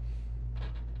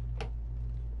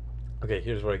 Okay,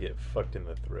 here's where I get fucked in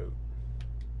the throat.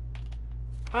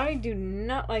 I do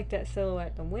not like that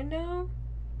silhouette. The window.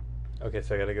 Okay,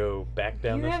 so I gotta go back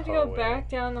down this hallway. You have to go back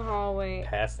down the hallway.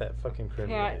 Past that fucking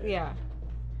criminal. Yeah.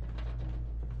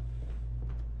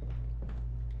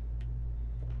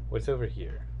 What's over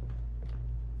here?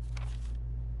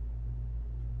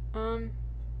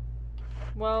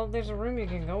 Well, there's a room you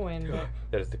can go in, but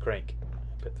There's the crank.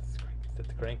 I bet that's the crank. Is that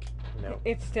the crank? No.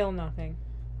 it's still nothing.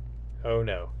 Oh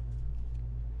no.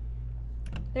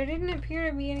 There didn't appear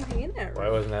to be anything in that room. Why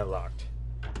wasn't that locked?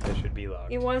 That should be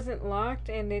locked. It wasn't locked,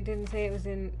 and it didn't say it was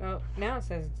in... Oh, now it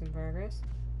says it's in progress.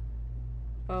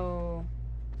 Oh.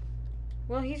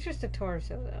 Well, he's just a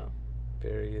torso, though.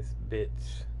 Various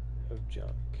bits of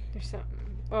junk. There's something.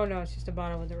 Oh, no, it's just a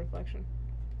bottle with a reflection.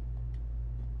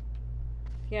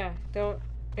 Yeah, don't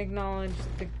acknowledge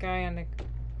the guy on the...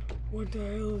 What the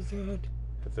hell is that?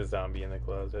 That's a zombie in the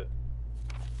closet.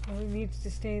 Oh, he needs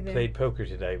to stay there. Played poker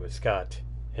tonight with Scott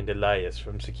and Elias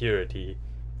from security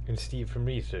and Steve from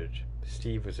research.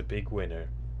 Steve was a big winner,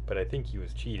 but I think he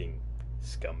was cheating.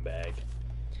 Scumbag.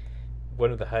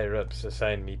 One of the higher-ups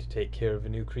assigned me to take care of a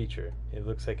new creature. It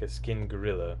looks like a skinned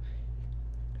gorilla.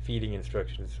 Feeding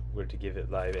instructions were to give it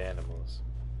live animals.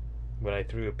 When I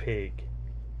threw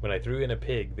in a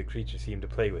pig, the creature seemed to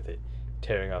play with it,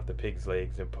 tearing off the pig's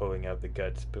legs and pulling out the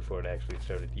guts before it actually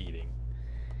started eating.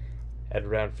 At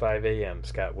around 5 a.m.,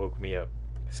 Scott woke me up.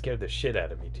 Scared the shit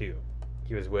out of me, too.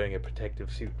 He was wearing a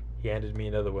protective suit. He handed me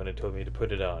another one and told me to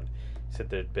put it on. Said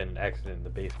there'd been an accident in the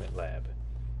basement lab.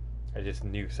 I just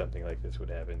knew something like this would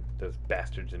happen. Those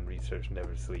bastards in research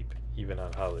never sleep, even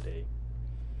on holiday.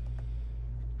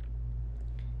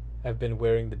 I've been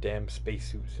wearing the damn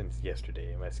spacesuit since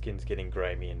yesterday, and my skin's getting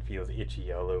grimy and feels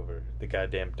itchy all over. The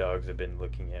goddamn dogs have been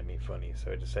looking at me funny,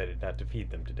 so I decided not to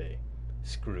feed them today.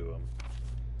 Screw 'em.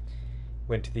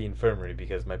 Went to the infirmary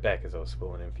because my back is all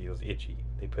swollen and feels itchy.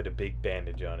 They put a big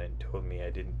bandage on it and told me I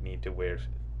didn't need to wear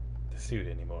the suit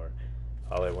anymore.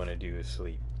 All I want to do is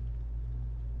sleep.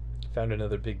 Found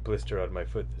another big blister on my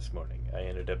foot this morning. I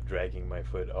ended up dragging my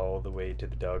foot all the way to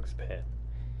the dog's pen.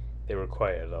 They were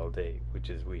quiet all day, which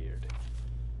is weird.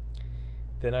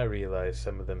 Then I realized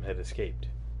some of them had escaped.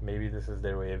 Maybe this is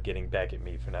their way of getting back at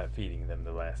me for not feeding them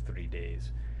the last 3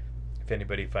 days. If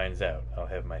anybody finds out, I'll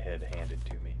have my head handed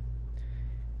to me.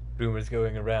 Rumors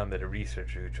going around that a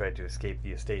researcher who tried to escape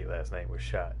the estate last night was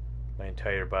shot. My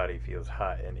entire body feels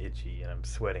hot and itchy, and I'm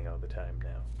sweating all the time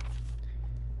now.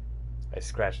 I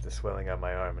scratched the swelling on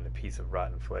my arm, and a piece of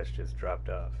rotten flesh just dropped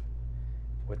off.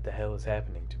 What the hell is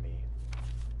happening to me?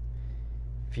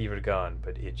 Fever gone,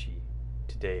 but itchy.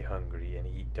 Today hungry and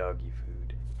eat doggy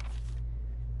food.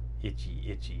 Itchy,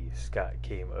 itchy. Scott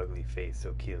came ugly face,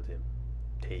 so killed him.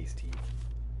 Tasty.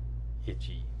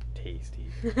 Itchy,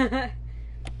 tasty.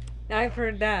 I've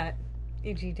heard that.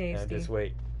 Itchy tasty. Now just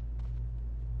wait.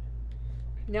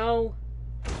 No.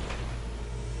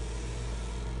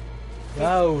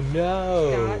 Oh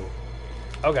no! Scott.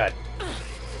 Oh god.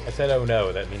 I said oh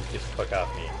no, that means just fuck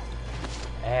off me.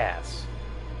 Ass.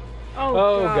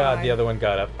 Oh god, the other one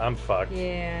got up. I'm fucked.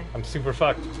 Yeah. I'm super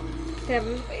fucked. Stab him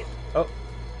in the face. Oh.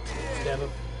 Stab him.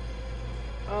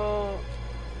 Oh.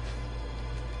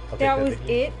 I'll take That was hit.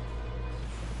 it?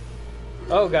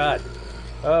 Oh god.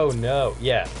 Oh no.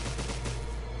 Yeah.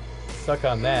 Suck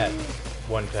on that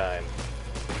one time.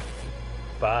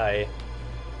 Bye.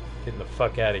 Getting the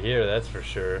fuck out of here, that's for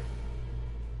sure.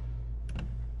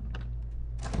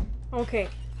 Okay,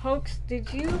 Hoax,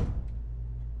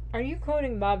 are you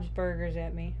quoting Bob's Burgers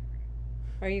at me?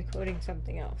 Or are you quoting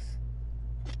something else?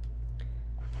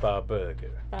 Bob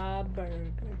Burger. Bob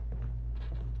Burger.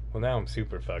 Well, now I'm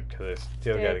super fucked because I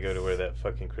still gotta go to where that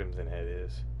fucking Crimson Head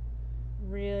is.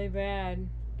 Really bad.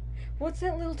 What's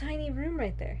that little tiny room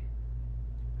right there?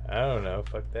 I don't know.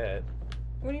 Fuck that.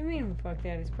 What do you mean, fuck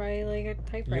that? It's probably like a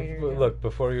typewriter. Look,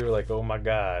 before you were like, oh my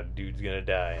god, dude's gonna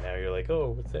die. Now you're like,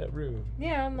 oh, what's that room?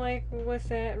 Yeah, I'm like, what's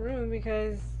that room?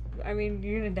 Because, I mean,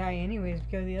 you're gonna die anyways if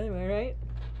you go the other way, right?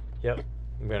 Yep.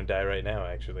 I'm gonna die right now,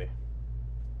 actually.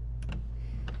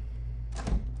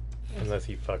 Unless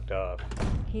he fucked off.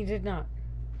 He did not.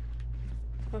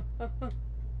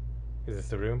 Is this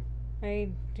the room? I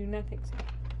do not think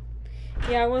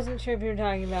so. Yeah, I wasn't sure if you were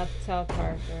talking about the South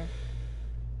Park or...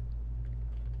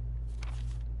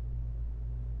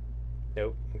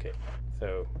 Nope. Okay.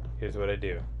 So, here's what I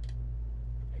do.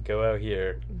 I go out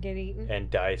here Get eaten.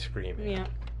 and die screaming. Yeah.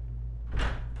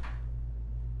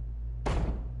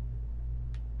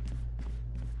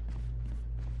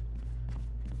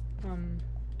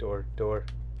 Door.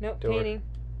 Nope, Door. painting.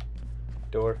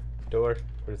 Door.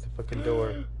 Where's the fucking door?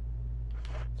 It's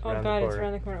Oh around god, the it's corner.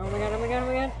 around the corner. Oh my god, oh my god, oh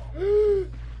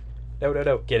my god.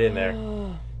 No. Get in there.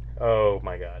 Oh Oh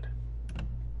my god.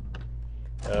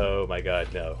 Oh my god,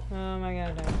 no. my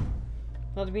god, no.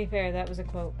 Well, to be fair, that was a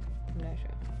quote from that show.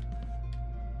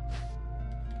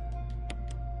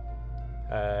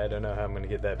 I don't know how I'm gonna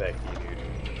get that back to you,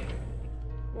 dude.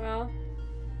 Well,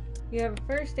 you have a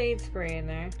first aid spray in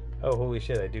there. Oh, holy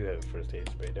shit, I do have a first aid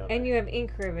spray, don't And I? you have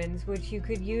ink ribbons, which you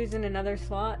could use in another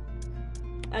slot.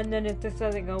 And then if this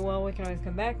doesn't go well, we can always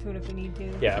come back to it if we need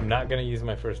to. Yeah, I'm not gonna use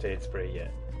my first aid spray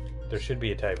yet. There should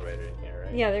be a typewriter in here,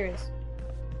 right? Yeah, there is.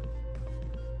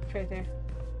 It's right there.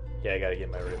 Yeah, I gotta get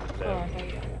my ribbons Oh, I out. thought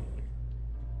you got it.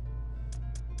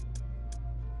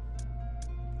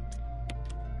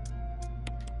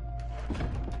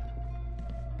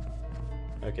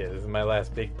 Okay, this is my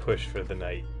last big push for the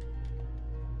night.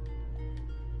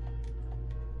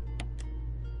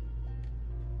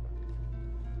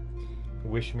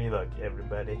 Wish me luck,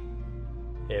 everybody.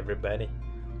 Everybody.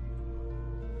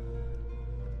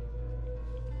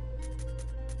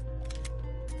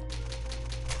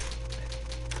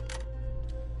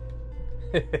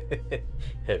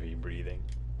 Heavy breathing.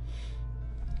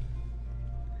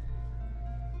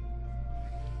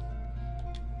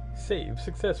 Save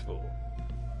successful.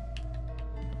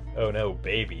 Oh no,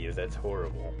 babies, that's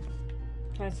horrible.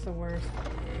 That's the worst.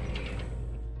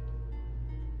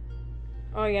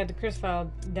 Oh yeah, the Chris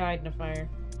file died in a fire.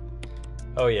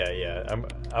 Oh yeah.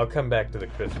 I'll come back to the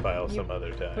Chris file You some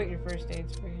other Put time. your first aid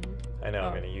spray in there. I know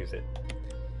I'm Oh. gonna use it.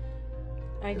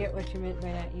 I get what you meant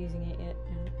by not using it yet.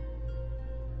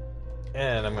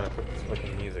 And I'm gonna put this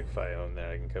fucking music file in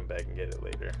there. I can come back and get it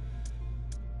later.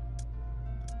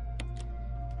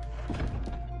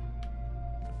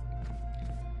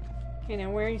 Okay, now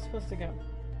where are you supposed to go?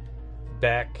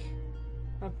 Back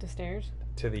Up the stairs?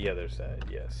 to the other side,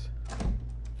 yes.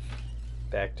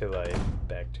 Back to life,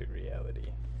 back to reality.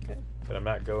 Good. But I'm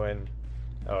not going.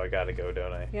 Oh, I gotta go,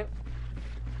 don't I? Yep.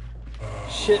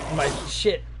 Shit, my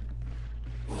shit!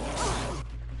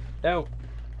 No!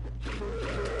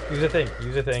 Use a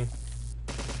thing.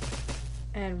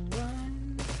 And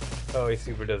run. Oh, he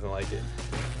super doesn't like it.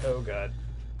 Oh god.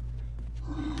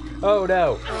 Oh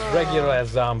no! Regular ass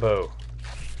Zombo.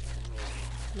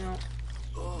 No.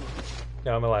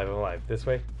 No, I'm alive. This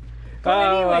way? Go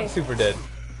Oh, anyway. I'm super dead.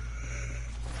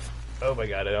 Oh my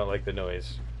god, I don't like the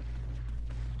noise.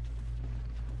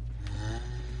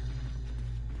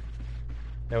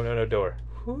 No, door.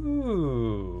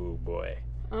 Whoo, boy.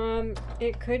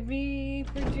 It could be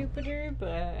for Jupiter, but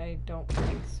I don't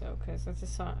think so, because that's a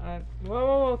song.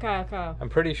 Whoa, Kyle. I'm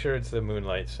pretty sure it's the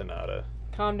Moonlight Sonata.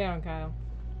 Calm down, Kyle.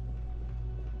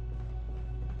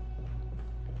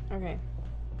 Okay.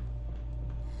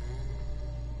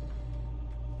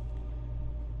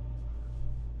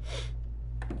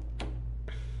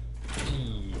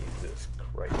 Jesus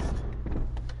Christ.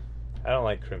 I don't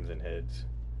like Crimson Heads.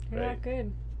 You're Right. not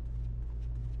good.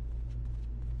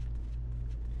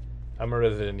 I'm a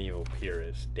Resident Evil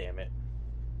purist, damn it.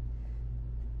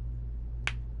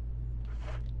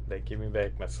 They give me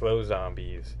back my slow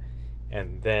zombies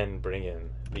and then bring in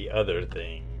the other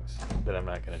things that I'm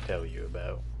not going to tell you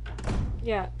about.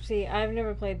 Yeah, see, I've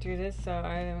never played through this, so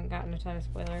I haven't gotten a ton of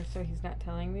spoilers, so he's not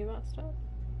telling me about stuff.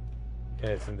 And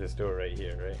it's in this door right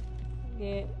here, right?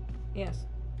 Yeah, yes.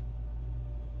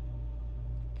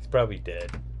 He's probably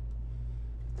dead.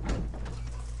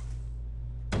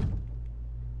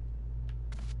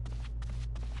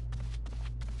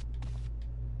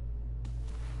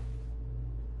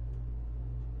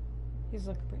 She's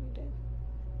looking pretty dead.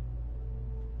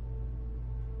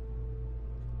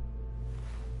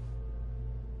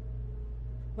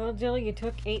 Well, Jill, you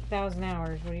took 8,000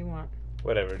 hours. What do you want?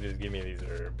 Whatever, just give me these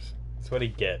herbs. That's what he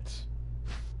gets.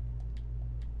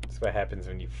 That's what happens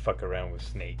when you fuck around with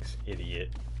snakes, idiot.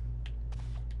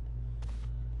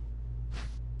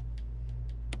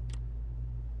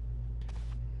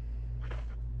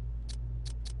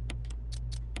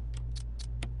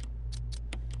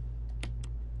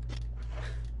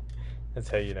 That's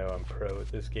how you know I'm pro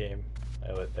at this game.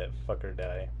 I let that fucker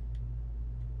die.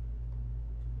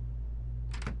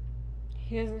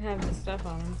 He doesn't have the stuff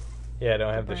on him. Yeah, I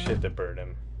don't have the Burn. shit to burn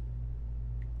him.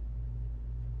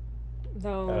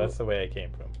 Though. Oh, that's the way I came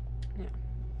from. Yeah.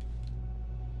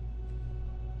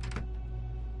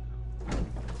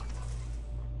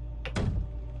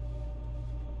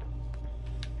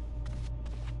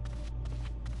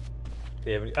 Do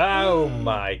you have any- Oh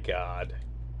my god.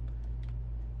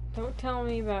 Don't tell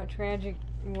me about tragic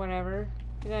whatever.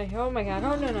 Oh my god.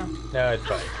 Oh no no. No, it's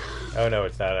fine. Oh no,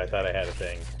 it's not. I thought I had a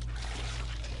thing.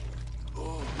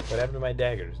 What happened to my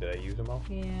daggers? Did I use them all?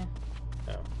 Yeah.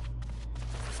 No.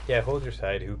 Yeah, hold your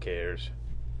side. Who cares?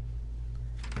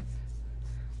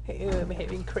 Hey, I'm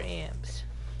having cramps.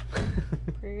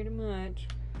 Pretty much.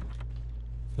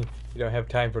 You don't have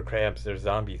time for cramps. There's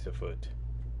zombies afoot.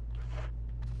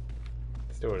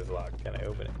 This door is locked. Can I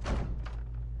open it?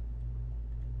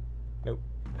 Nope.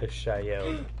 A Shayel.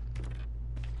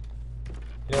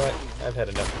 You know what? I've had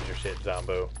enough of your shit,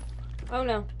 Zombo. Oh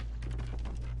no.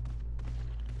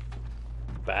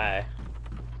 Bye.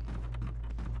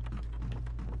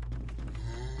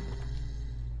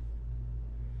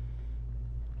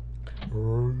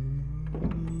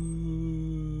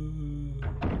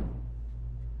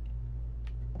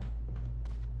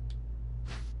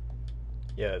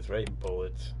 Yeah, that's right,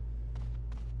 bullets.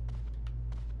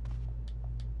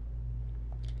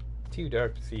 Too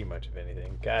dark to see much of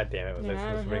anything. God damn it, was I Yeah, I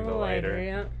supposed don't to bring have the a lighter lighter?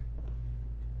 yet.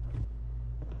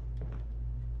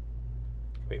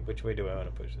 Wait, which way do I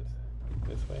want to push this?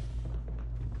 This way?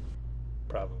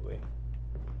 Probably.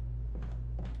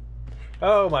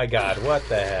 Oh my god, what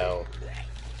the hell?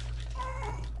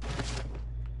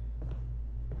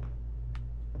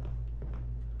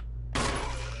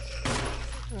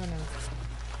 Oh no.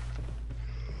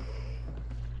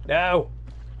 No!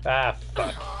 Ah,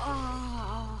 fuck.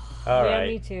 Yeah, Alright.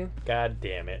 me too. God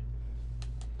damn it.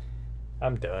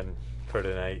 I'm done for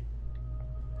tonight.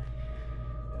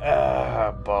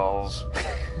 Ah, balls.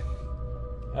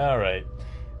 Alright.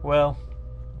 Well,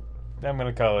 I'm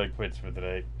gonna call it quits for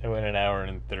tonight. I went an hour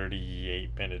and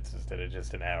 38 minutes instead of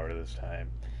just an hour this time.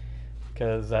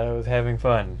 Because I was having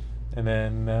fun. And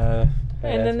then,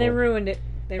 And then they ruined it.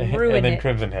 They ruined and then it.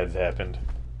 Crimson Heads happened.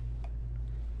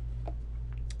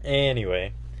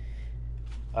 Anyway,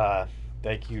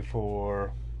 thank you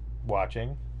for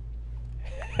watching.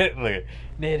 Look,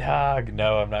 Nidhogg.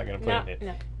 No, I'm not gonna play No, Nid.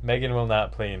 no, Megan will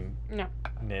not play no,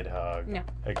 Nidhogg No.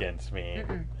 against me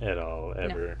Mm-mm. at all,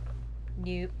 ever.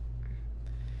 you.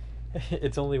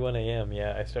 It's only 1 a.m.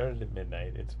 Yeah, I started at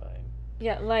midnight. It's fine.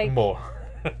 Yeah, like More.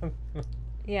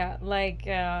 yeah, like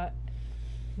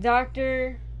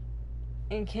Doctor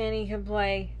and Kenny can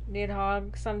play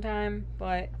Nidhogg sometime,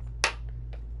 but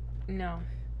no.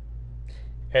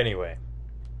 Anyway.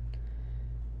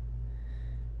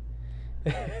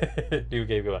 New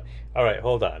game going. Alright,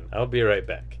 hold on. I'll be right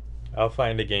back. I'll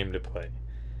find a game to play.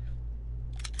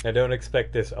 Now don't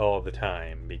expect this all the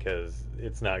time because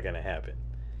it's not going to happen.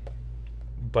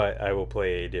 But I will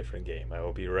play a different game. I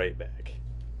will be right back.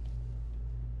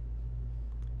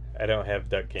 I don't have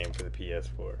Duck Game for the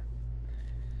PS4.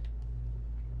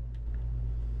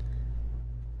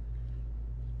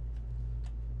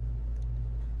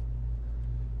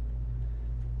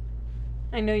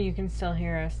 I know you can still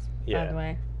hear us, by Yeah. the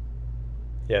way.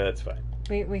 Yeah, that's fine.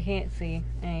 We can't see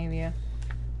any of you.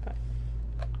 But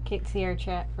can't see our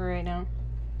chat for right now.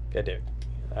 God damn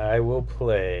it. I will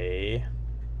play.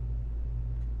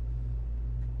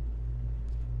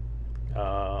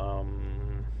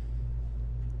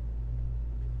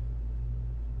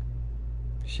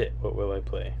 Shit, what will I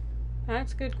play?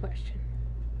 That's a good question.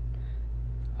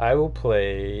 I will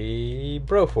play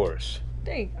Broforce.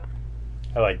 There you go.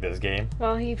 I like this game.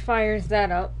 While he fires that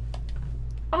up,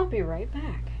 I'll be right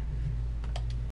back.